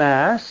funeral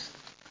mass,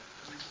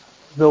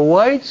 the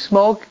white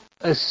smoke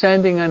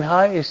ascending on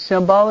high is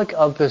symbolic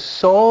of the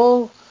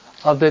soul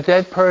of the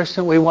dead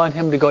person. We want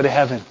him to go to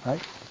heaven,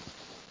 right?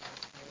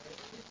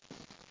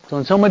 So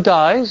when someone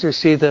dies, you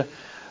see the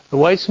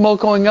white smoke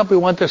going up. We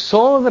want the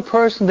soul of the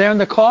person there in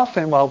the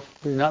coffin. Well,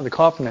 he's not in the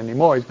coffin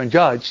anymore. He's been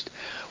judged.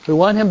 We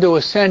want him to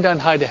ascend on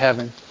high to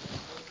heaven.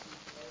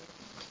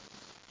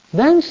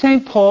 Then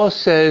St. Paul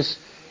says,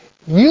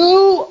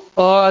 you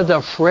are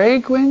the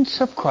fragrance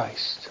of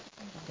Christ.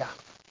 Yeah.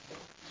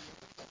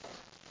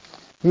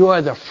 You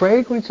are the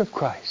fragrance of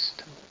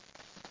Christ.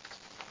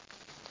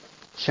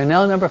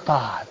 Chanel number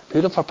 5.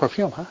 Beautiful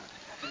perfume, huh?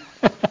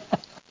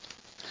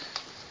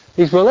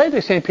 He's related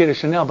to St. Peter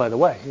Chanel, by the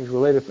way. He's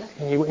related.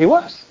 He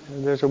was.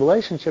 There's a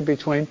relationship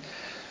between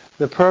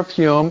the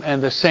perfume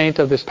and the saint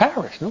of this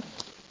parish. No?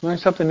 Learn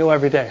something new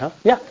every day, huh?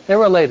 Yeah, they're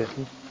related.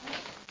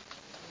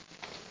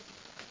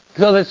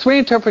 So there's 3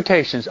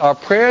 interpretations. Our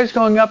prayers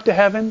going up to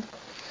heaven,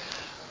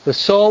 the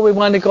soul we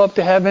want to go up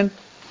to heaven,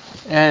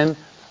 and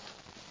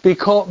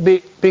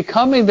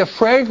becoming the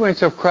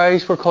fragrance of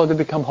Christ, we're called to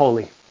become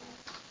holy.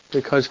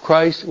 Because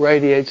Christ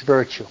radiates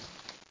virtue.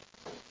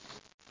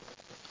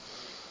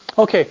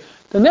 Okay,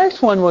 the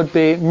next one would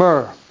be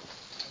myrrh.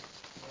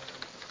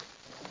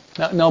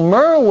 Now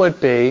myrrh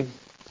would be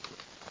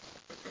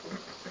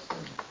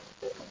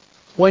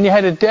when you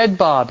had a dead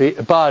body,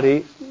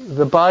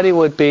 the body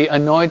would be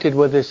anointed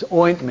with this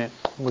ointment.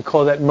 We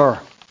call that myrrh.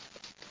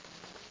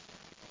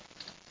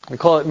 We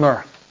call it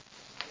myrrh.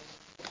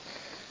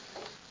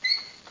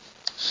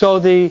 So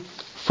the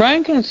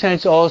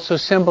frankincense also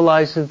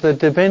symbolizes the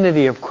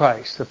divinity of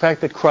Christ, the fact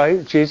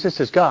that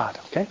Jesus is God.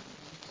 Okay.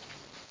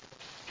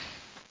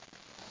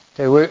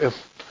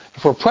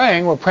 If we're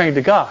praying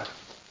to God.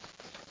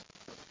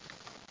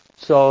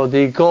 So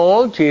the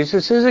gold,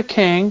 Jesus is a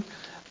king.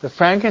 The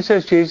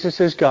frankincense, Jesus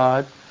is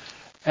God.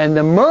 And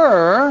the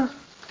myrrh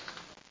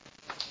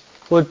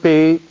would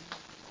be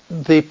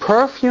the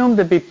perfume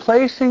to be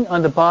placing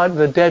on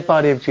the dead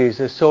body of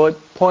Jesus. So it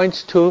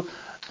points to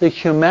the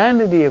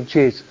humanity of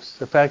Jesus,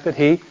 the fact that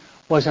he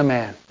was a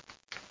man.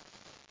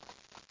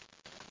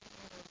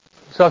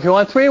 So if you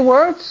want 3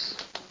 words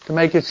to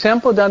make it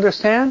simple to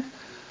understand,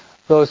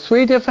 those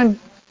 3 different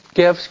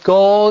gifts,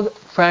 gold,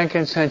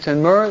 frankincense,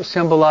 and myrrh,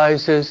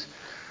 symbolizes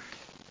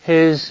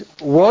his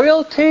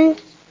royalty,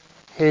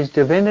 his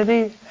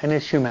divinity, and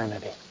his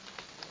humanity.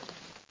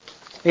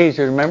 Easy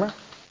to remember.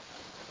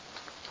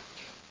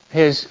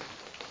 His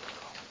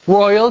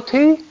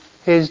royalty,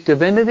 his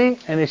divinity,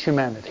 and his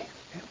humanity.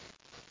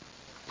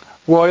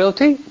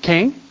 Royalty,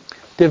 king.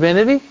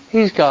 Divinity,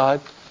 he's God.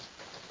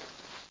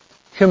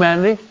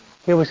 Humanity,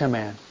 he was a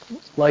man.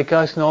 Like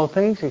us in all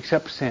things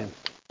except sin.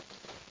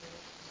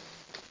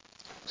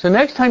 So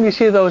next time you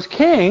see those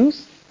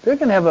kings, they're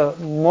going to have a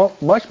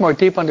much more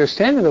deep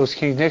understanding of those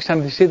kings next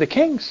time you see the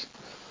kings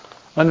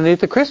underneath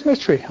the Christmas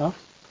tree, huh?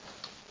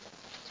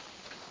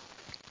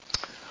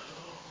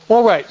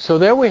 All right, so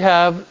there we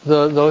have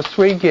those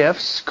 3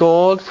 gifts,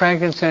 gold,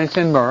 frankincense,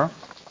 and myrrh.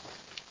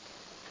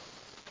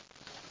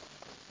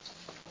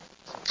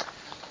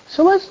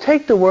 So let's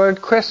take the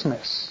word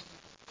Christmas.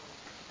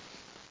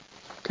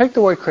 Take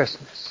the word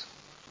Christmas.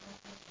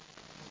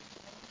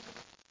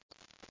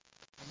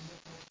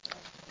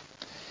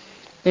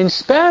 In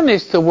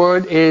Spanish, the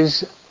word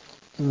is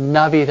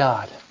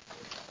Navidad.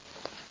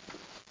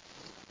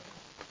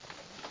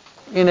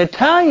 In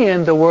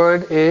Italian, the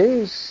word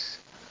is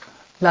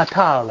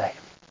Natale.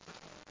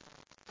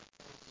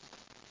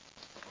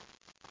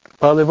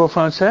 Parlez-vous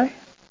français?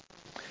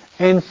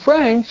 In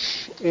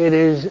French, it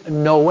is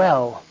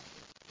Noël.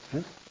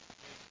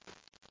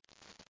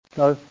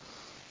 So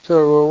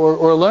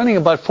we're learning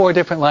about 4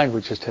 different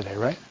languages today,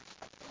 right?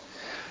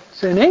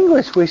 So in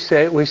English, we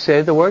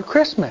say the word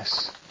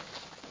Christmas.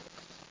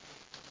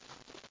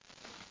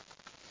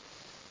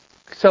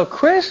 So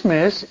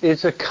Christmas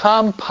is a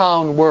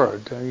compound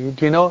word.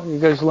 Do you know? You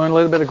guys learn a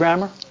little bit of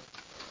grammar?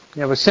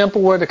 You have a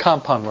simple word, a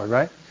compound word,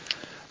 right?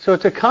 So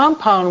it's a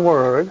compound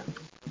word,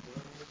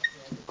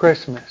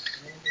 Christmas.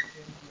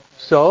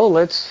 So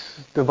let's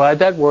divide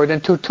that word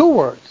into 2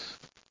 words.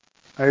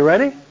 Are you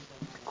ready?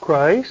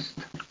 Christ.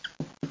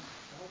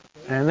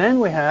 And then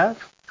we have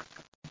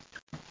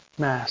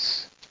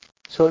Mass.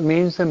 So it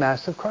means the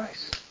Mass of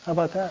Christ. How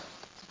about that?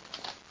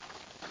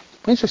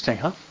 Interesting,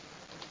 huh?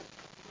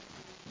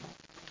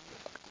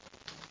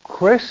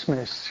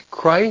 Christmas,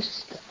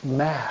 Christ,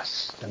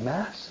 Mass. The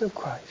Mass of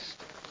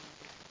Christ.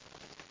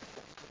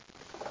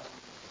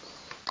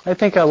 I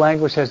think our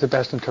language has the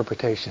best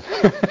interpretation.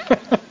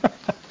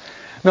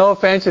 No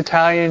offense,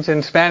 Italians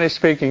and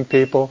Spanish-speaking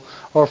people,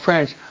 or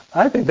French.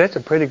 I think that's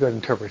a pretty good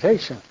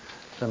interpretation.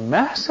 The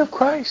Mass of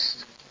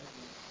Christ.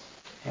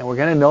 And we're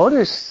going to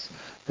notice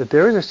that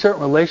there is a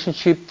certain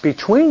relationship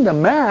between the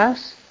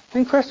Mass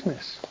and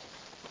Christmas.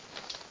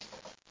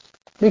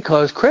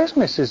 Because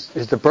Christmas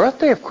is the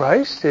birthday of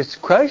Christ. Is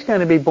Christ going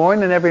to be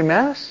born in every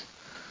Mass?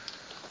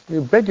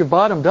 You bet your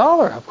bottom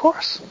dollar, of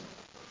course.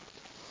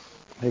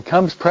 He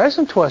comes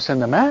present to us in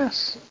the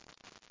Mass.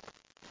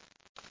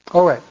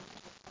 All right.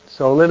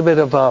 So a little bit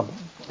of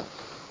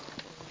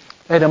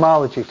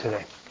etymology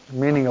today.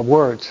 Meaning of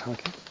words.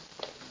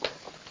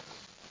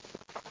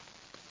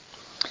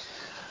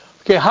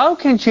 Okay, how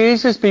can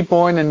Jesus be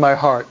born in my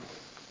heart?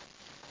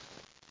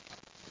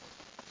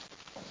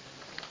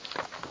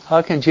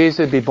 How can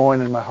Jesus be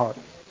born in my heart?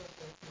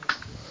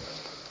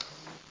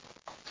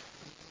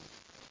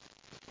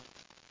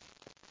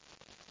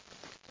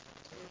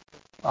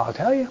 I'll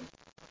tell you.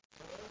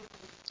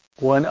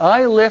 When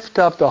I lift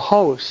up the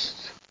host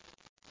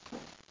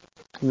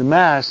in the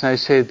Mass and I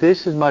say,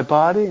 this is my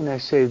body, and I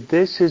say,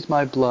 this is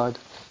my blood,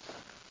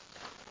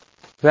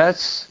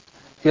 that's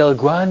el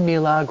gran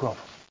milagro.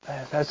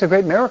 That's a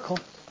great miracle.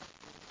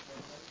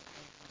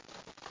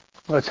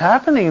 What's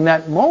happening in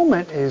that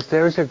moment is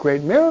there's a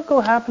great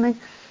miracle happening,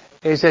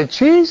 is that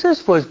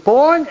Jesus was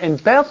born in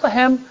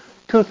Bethlehem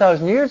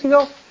 2,000 years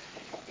ago.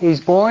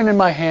 He's born in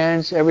my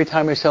hands every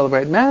time I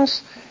celebrate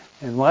Mass.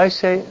 And when I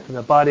say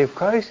the body of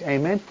Christ,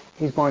 amen,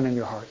 He's born in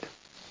your heart.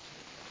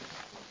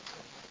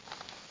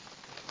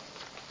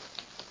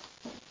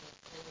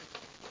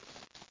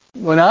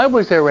 When I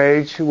was their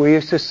age, we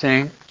used to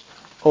sing,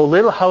 O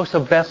Little House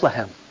of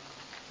Bethlehem.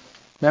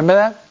 Remember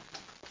that?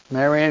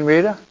 Mary and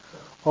Rita?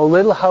 O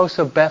Little House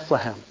of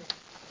Bethlehem.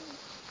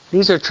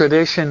 These are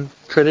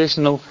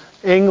traditional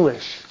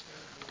English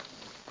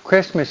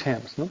Christmas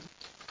hymns. No?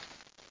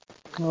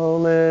 O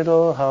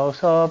Little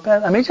House of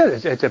Bethlehem. I mean,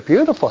 it's a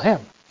beautiful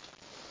hymn.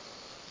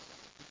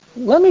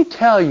 Let me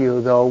tell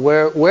you, though,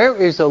 where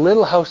is the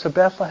Little House of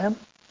Bethlehem?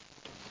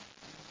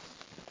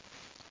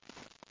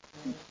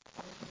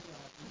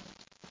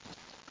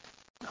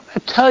 I'm going to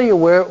tell you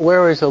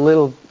where is the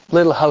little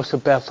House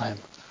of Bethlehem.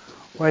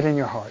 Right in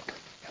your heart.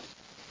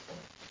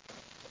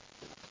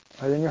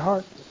 Right in your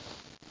heart.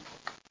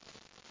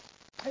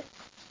 Okay.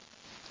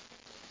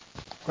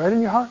 Right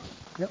in your heart.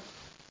 Yep.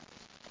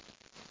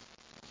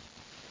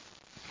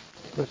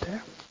 Right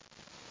there.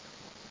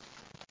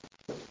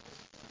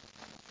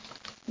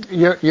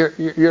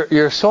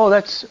 Your soul,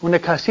 that's una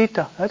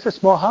casita. That's a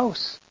small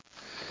house.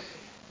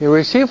 You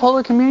receive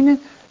Holy Communion,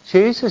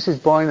 Jesus is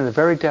born in the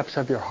very depths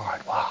of your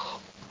heart. Wow.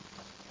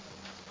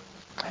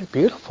 That's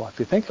beautiful if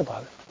you think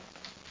about it.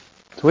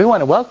 So we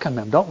want to welcome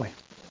Him, don't we?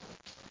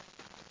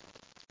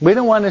 We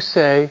don't want to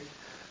say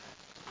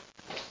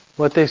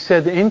what they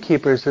said the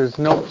innkeepers, there's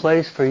no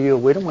place for you.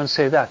 We don't want to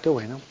say that, do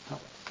we? No.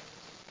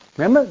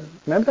 Remember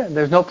that?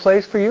 There's no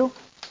place for you?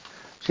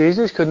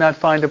 Jesus could not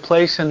find a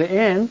place in the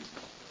inn.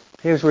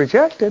 He was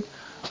rejected.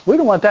 We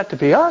don't want that to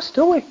be us,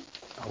 do we?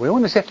 We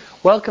want to say,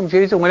 welcome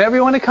Jesus. Whenever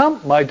you want to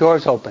come, my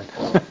door's open.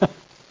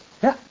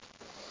 Yeah.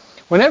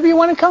 Whenever you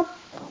want to come,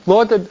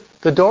 Lord,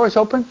 the door is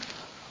open.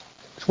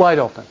 It's wide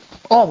open.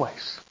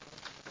 Always.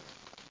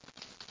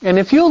 And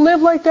if you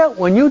live like that,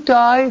 when you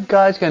die,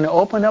 God's going to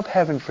open up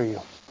heaven for you.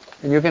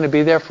 And you're going to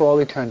be there for all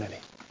eternity.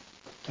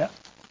 Yeah.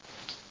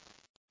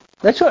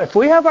 That's right. If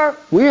we have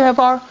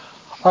our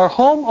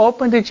home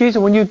open to Jesus,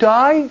 when you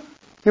die,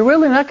 you're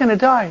really not going to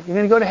die. You're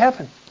going to go to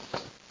heaven.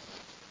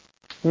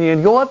 And you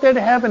can go up there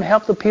to heaven and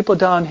help the people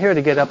down here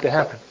to get up to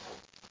heaven.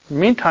 In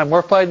the meantime,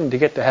 we're fighting to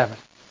get to heaven.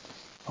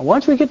 And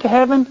once we get to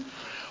heaven,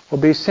 we'll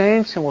be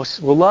saints and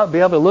we'll be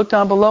able to look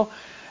down below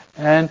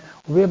and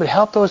we'll be able to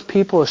help those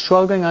people who are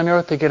struggling on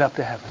earth to get up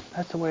to heaven.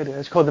 That's the way it is.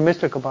 It's called the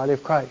mystical body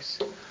of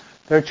Christ.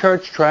 They're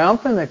church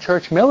triumphant, they're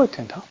church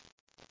militant. Huh?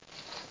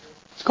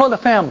 It's called a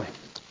family.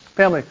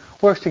 Family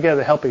works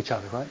together to help each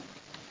other, right?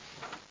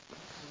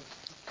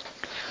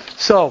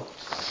 So,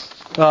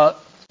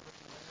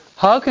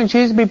 how can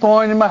Jesus be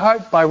born in my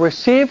heart? By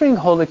receiving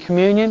Holy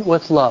Communion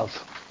with love.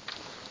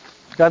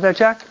 Got that,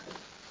 Jack?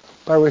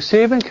 By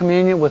receiving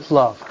communion with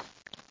love.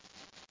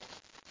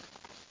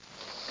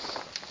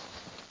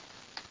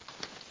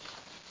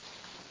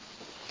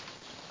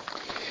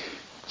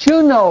 Do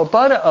you know,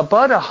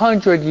 about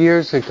 100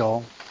 years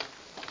ago,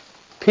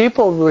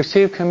 people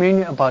received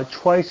communion about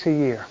twice a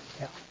year.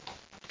 Yeah.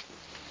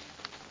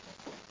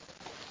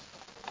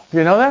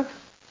 You know that?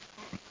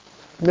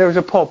 There was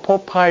a Pope,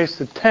 Pope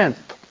Pius X.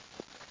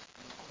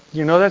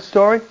 You know that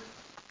story?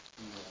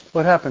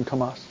 What happened,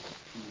 Tomas?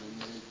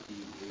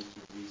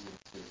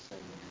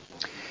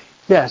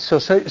 Yes, so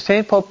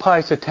St. Pope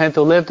Pius X,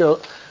 who lived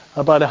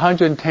about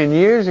 110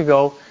 years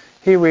ago,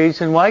 he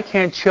reasoned, why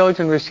can't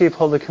children receive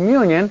Holy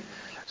Communion?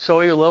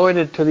 So he lowered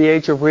it to the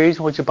age of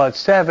reason, which is about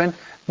 7.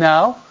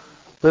 Now,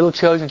 little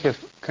children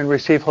can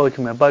receive Holy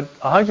Communion. But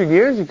 100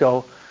 years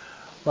ago,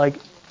 like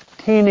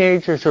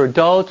teenagers or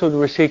adults would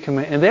receive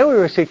communion, and they would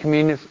receive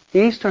communion for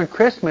Easter and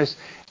Christmas,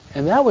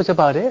 and that was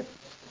about it.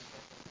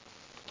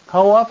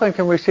 How often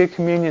can we receive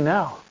communion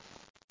now?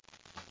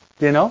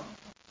 Do you know?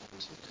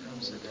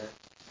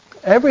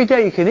 Every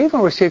day. You can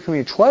even receive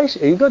communion twice.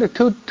 You go to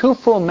two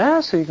full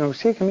masses, you can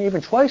receive communion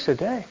even twice a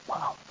day.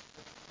 Wow.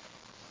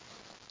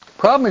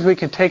 Problem is we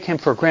can take him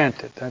for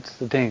granted. That's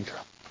the danger.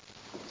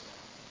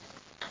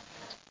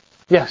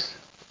 Yes?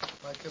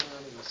 Why can we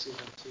only receive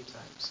him 2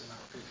 times and not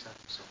 3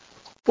 times?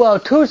 Well,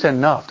 2 is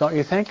enough, don't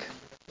you think?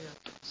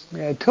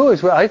 Yeah, 2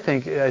 is. I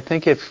think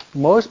if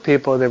most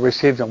people that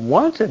received them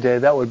once a day,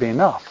 that would be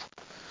enough.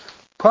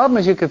 Problem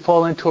is, you could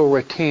fall into a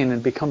routine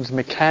and it becomes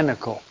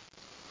mechanical.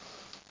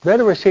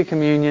 Better receive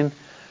communion.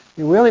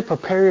 You really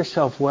prepare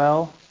yourself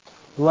well,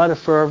 a lot of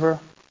fervor,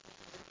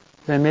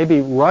 than maybe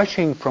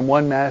rushing from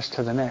one mass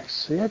to the next.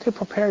 So you have to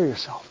prepare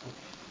yourself.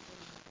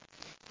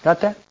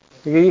 Got that?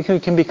 You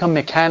can become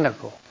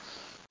mechanical.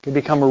 It can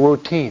become a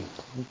routine.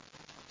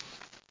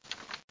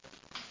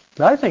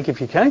 But I think if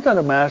you can't go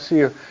to Mass,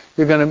 you're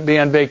going to be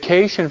on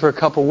vacation for a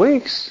couple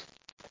weeks.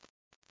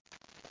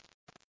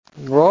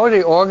 We're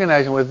already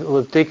organizing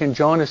with Deacon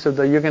Jonas that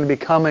you're going to be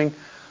coming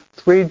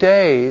 3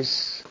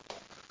 days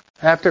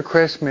after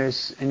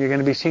Christmas, and you're going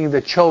to be seeing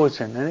The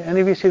Chosen.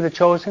 Any of you see The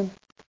Chosen?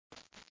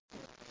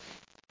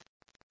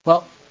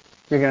 Well,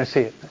 you're going to see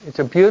it. It's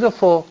a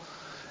beautiful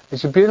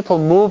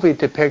movie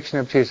depiction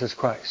of Jesus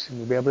Christ. And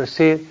you'll be able to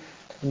see it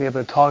and be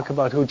able to talk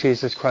about who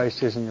Jesus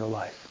Christ is in your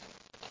life.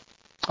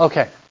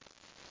 Okay.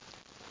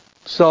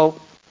 So,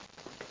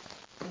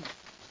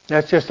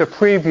 that's just a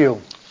preview.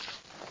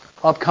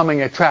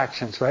 Upcoming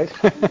attractions, right?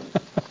 I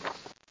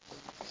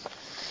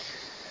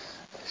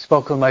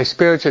spoke with my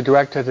spiritual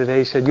director today.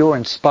 He said, you were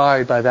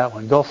inspired by that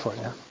one. Go for it.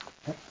 Yeah?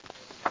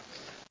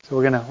 So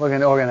we're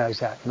gonna organize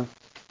that. No?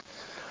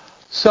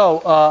 So,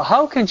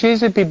 how can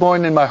Jesus be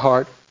born in my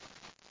heart?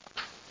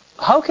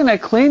 How can I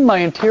clean my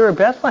interior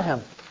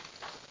Bethlehem?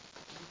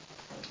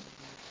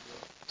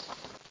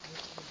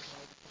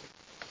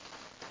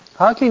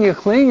 How can you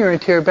clean your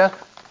interior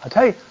Bethlehem? I'll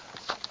tell you,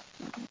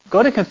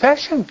 go to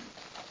confession.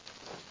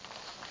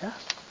 Yeah.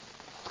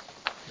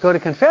 Go to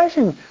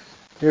confession.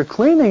 You're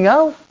cleaning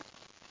out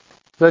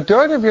the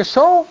dirt of your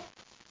soul.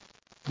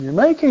 You're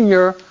making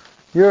your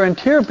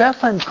interior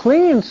Bethlehem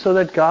clean so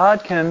that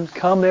God can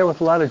come there with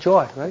a lot of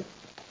joy, right?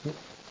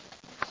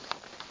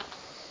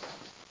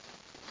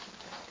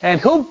 And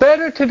who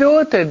better to do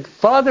it than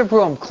Father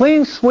Broom?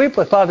 Clean sweep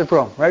with Father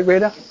Broom. Right,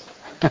 Rita?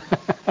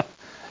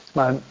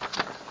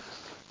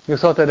 You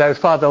thought that was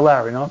Father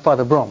Larry, no?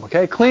 Father Broom,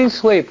 okay? Clean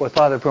sweep with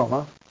Father Broom,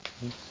 huh?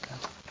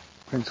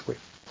 Clean sweep.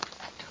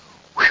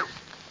 Whew.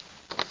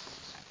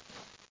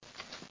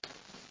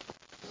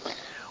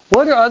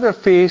 What are other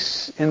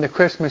feasts in the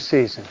Christmas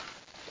season?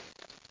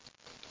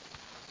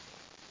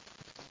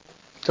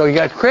 So you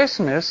got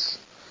Christmas,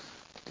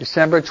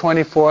 December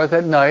 24th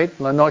at night,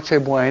 La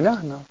Noche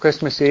Buena,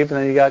 Christmas Eve,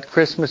 and then you got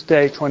Christmas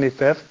Day,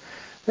 25th.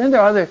 Then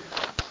there are other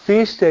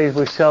feast days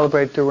we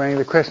celebrate during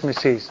the Christmas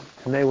season,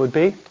 and they would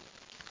be,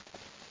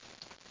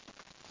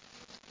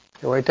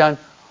 you write down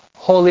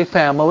Holy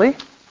Family,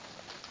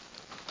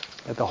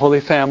 at the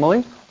Holy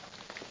Family.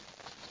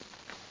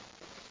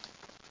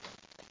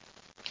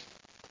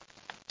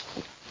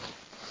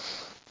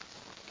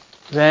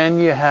 Then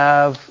you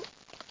have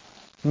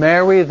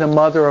Mary, the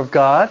Mother of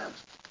God.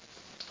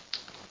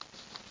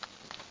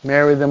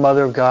 Mary, the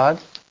Mother of God.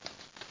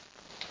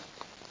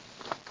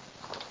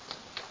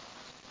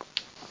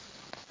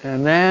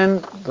 And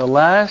then the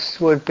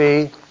last would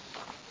be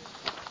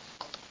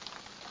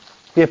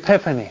the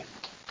Epiphany.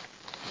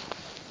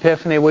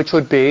 Epiphany, which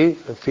would be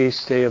the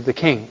feast day of the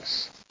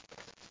kings.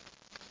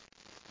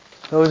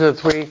 Those are the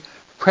 3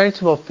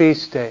 principal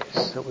feast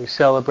days that we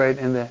celebrate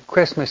in the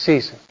Christmas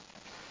season.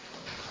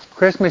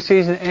 Christmas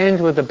season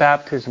ends with the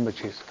baptism of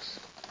Jesus.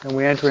 And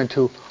we enter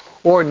into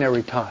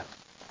ordinary time,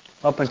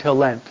 up until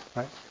Lent,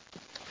 right?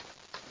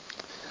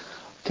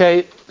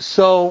 Okay,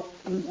 so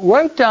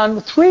write down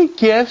 3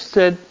 gifts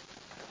that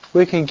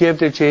we can give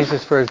to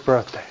Jesus for his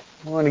birthday.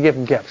 We want to give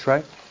him gifts,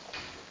 right?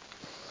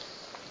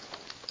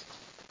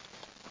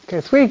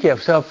 Okay, 3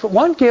 gifts. So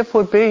one gift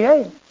would be,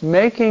 hey,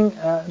 making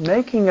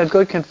a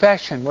good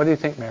confession. What do you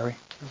think, Mary?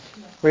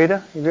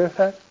 Rita, you agree with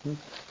that?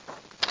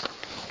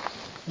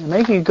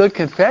 Making a good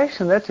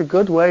confession, that's a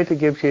good way to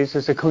give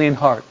Jesus a clean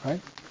heart,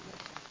 right?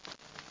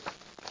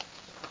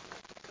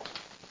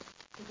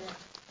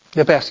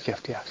 The best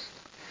gift, yes.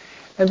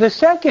 And the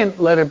second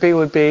letter B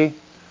would be,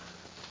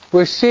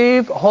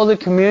 receive Holy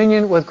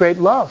Communion with great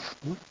love.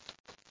 And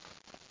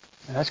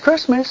that's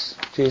Christmas,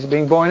 Jesus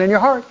being born in your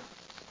heart.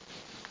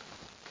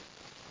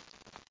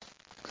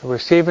 So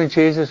receiving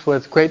Jesus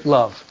with great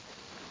love.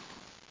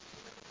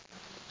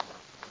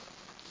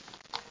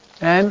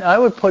 And I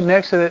would put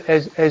next to it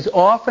as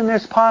often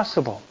as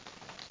possible.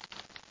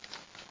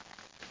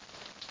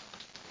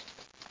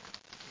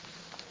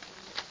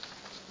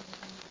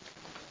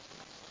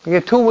 You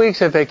get 2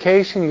 weeks of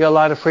vacation, you get a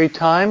lot of free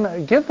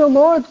time. Give the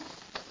Lord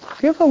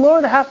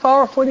a half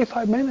hour,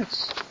 45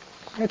 minutes.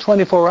 You get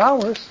 24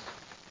 hours.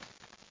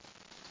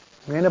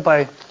 We end up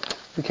by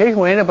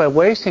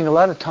wasting a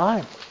lot of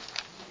time.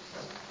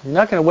 You're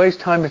not going to waste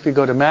time if you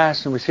go to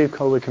Mass and receive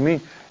Holy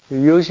Communion.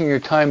 You're using your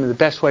time in the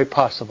best way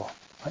possible.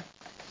 Right?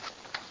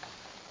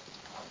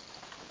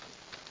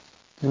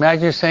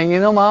 Imagine you're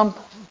saying, Mom, I'm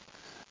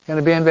going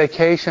to be on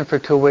vacation for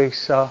 2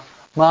 weeks.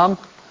 Mom,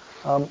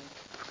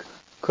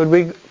 could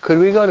we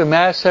go to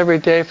Mass every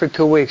day for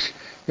 2 weeks?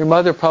 Your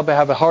mother probably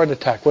have a heart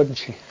attack, wouldn't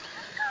she?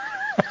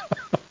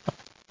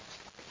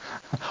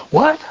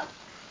 What?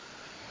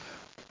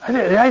 I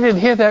didn't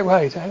hear that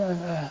right.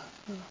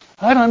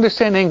 I don't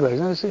understand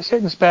English.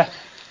 Satan's bad.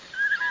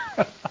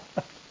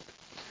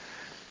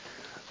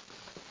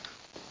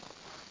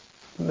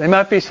 They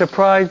might be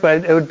surprised,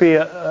 but it would be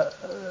a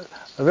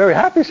very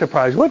happy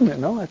surprise, wouldn't it?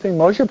 No, I think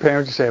most of your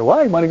parents would say,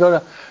 "Why? You want to go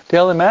to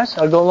daily Mass?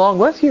 I'll go along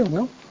with you."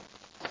 No.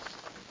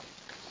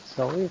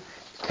 So we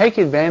take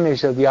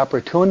advantage of the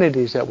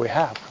opportunities that we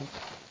have.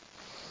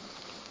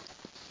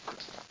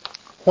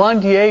 Juan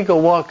Diego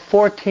walked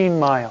 14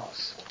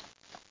 miles.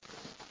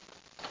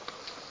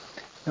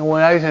 And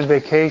when I was on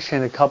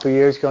vacation a couple of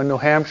years ago in New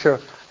Hampshire,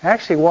 I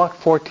actually walked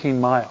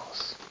 14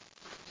 miles.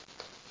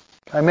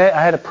 I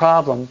had a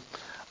problem.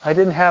 I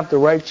didn't have the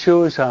right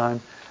shoes on,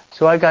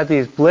 so I got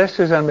these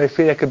blisters on my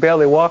feet. I could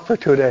barely walk for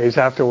 2 days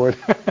afterward.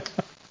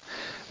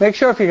 Make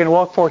sure if you're going to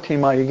walk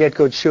 14 miles, you get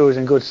good shoes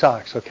and good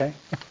socks, okay?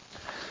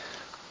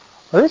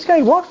 Well, this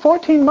guy walked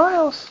 14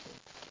 miles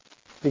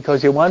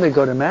because he wanted to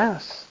go to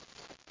Mass.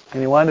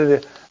 And he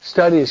wanted to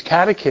study his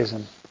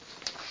catechism.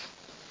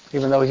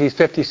 Even though he's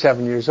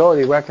 57 years old,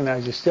 he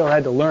recognized he still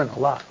had to learn a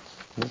lot.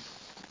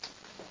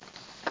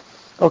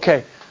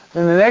 Okay,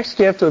 then the next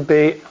gift would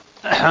be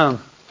are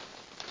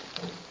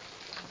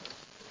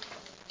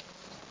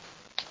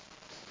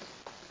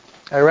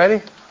you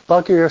ready?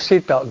 Buckle your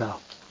seatbelt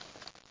now.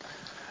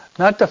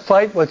 Not to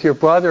fight with your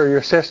brother or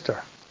your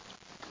sister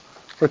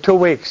for 2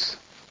 weeks.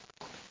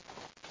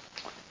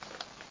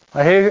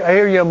 I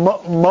hear you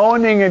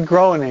moaning and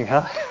groaning,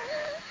 huh?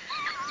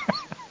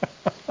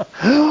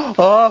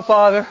 Oh,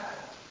 Father,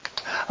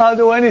 I'll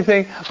do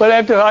anything, but I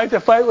have to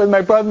fight with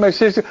my brother and my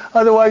sister,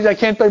 otherwise I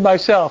can't be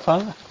myself,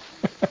 huh?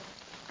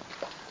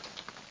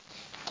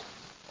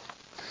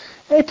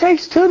 It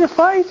takes two to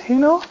fight, You're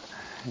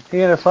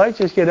going to fight,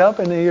 just get up,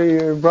 and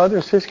your brother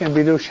or sister can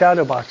be doing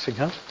shadow boxing,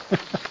 huh?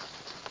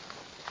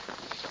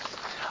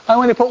 I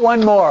want to put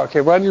one more.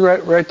 Okay,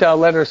 write down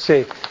letter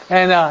C.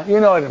 And you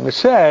know what I'm going to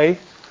say.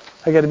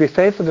 I got to be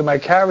faithful to my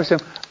catechism.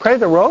 Pray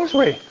the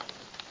rosary.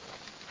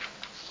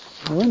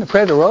 We're going to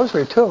pray the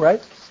rosary too,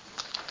 right?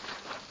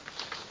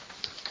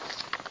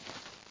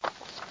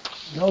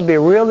 It would be a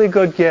really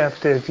good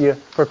gift if you,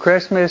 for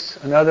Christmas,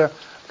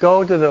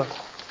 go to the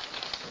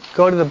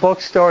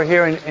bookstore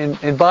here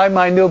and buy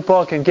my new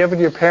book and give it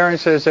to your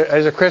parents as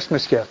a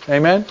Christmas gift.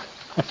 Amen?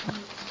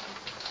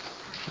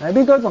 That'd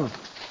be a good one.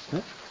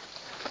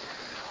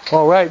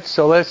 All right,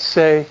 so let's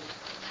say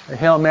a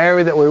Hail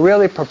Mary that we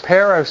really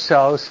prepare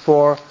ourselves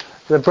for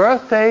the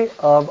birthday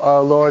of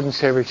our Lord and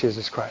Savior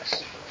Jesus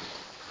Christ.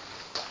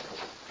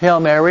 Hail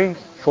Mary,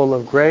 full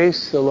of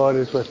grace, the Lord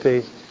is with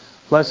thee.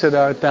 Blessed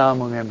art thou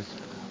among women.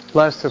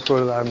 Blessed the fruit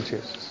of thy womb,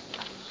 Jesus.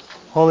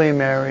 Holy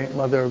Mary,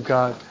 Mother of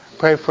God,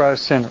 pray for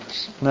us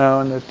sinners,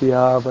 now and at the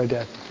hour of our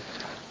death.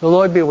 The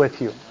Lord be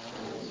with you.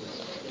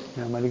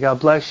 May God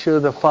bless you,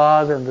 the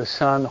Father, and the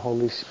Son, and the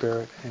Holy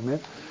Spirit. Amen.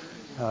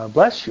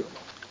 Bless you.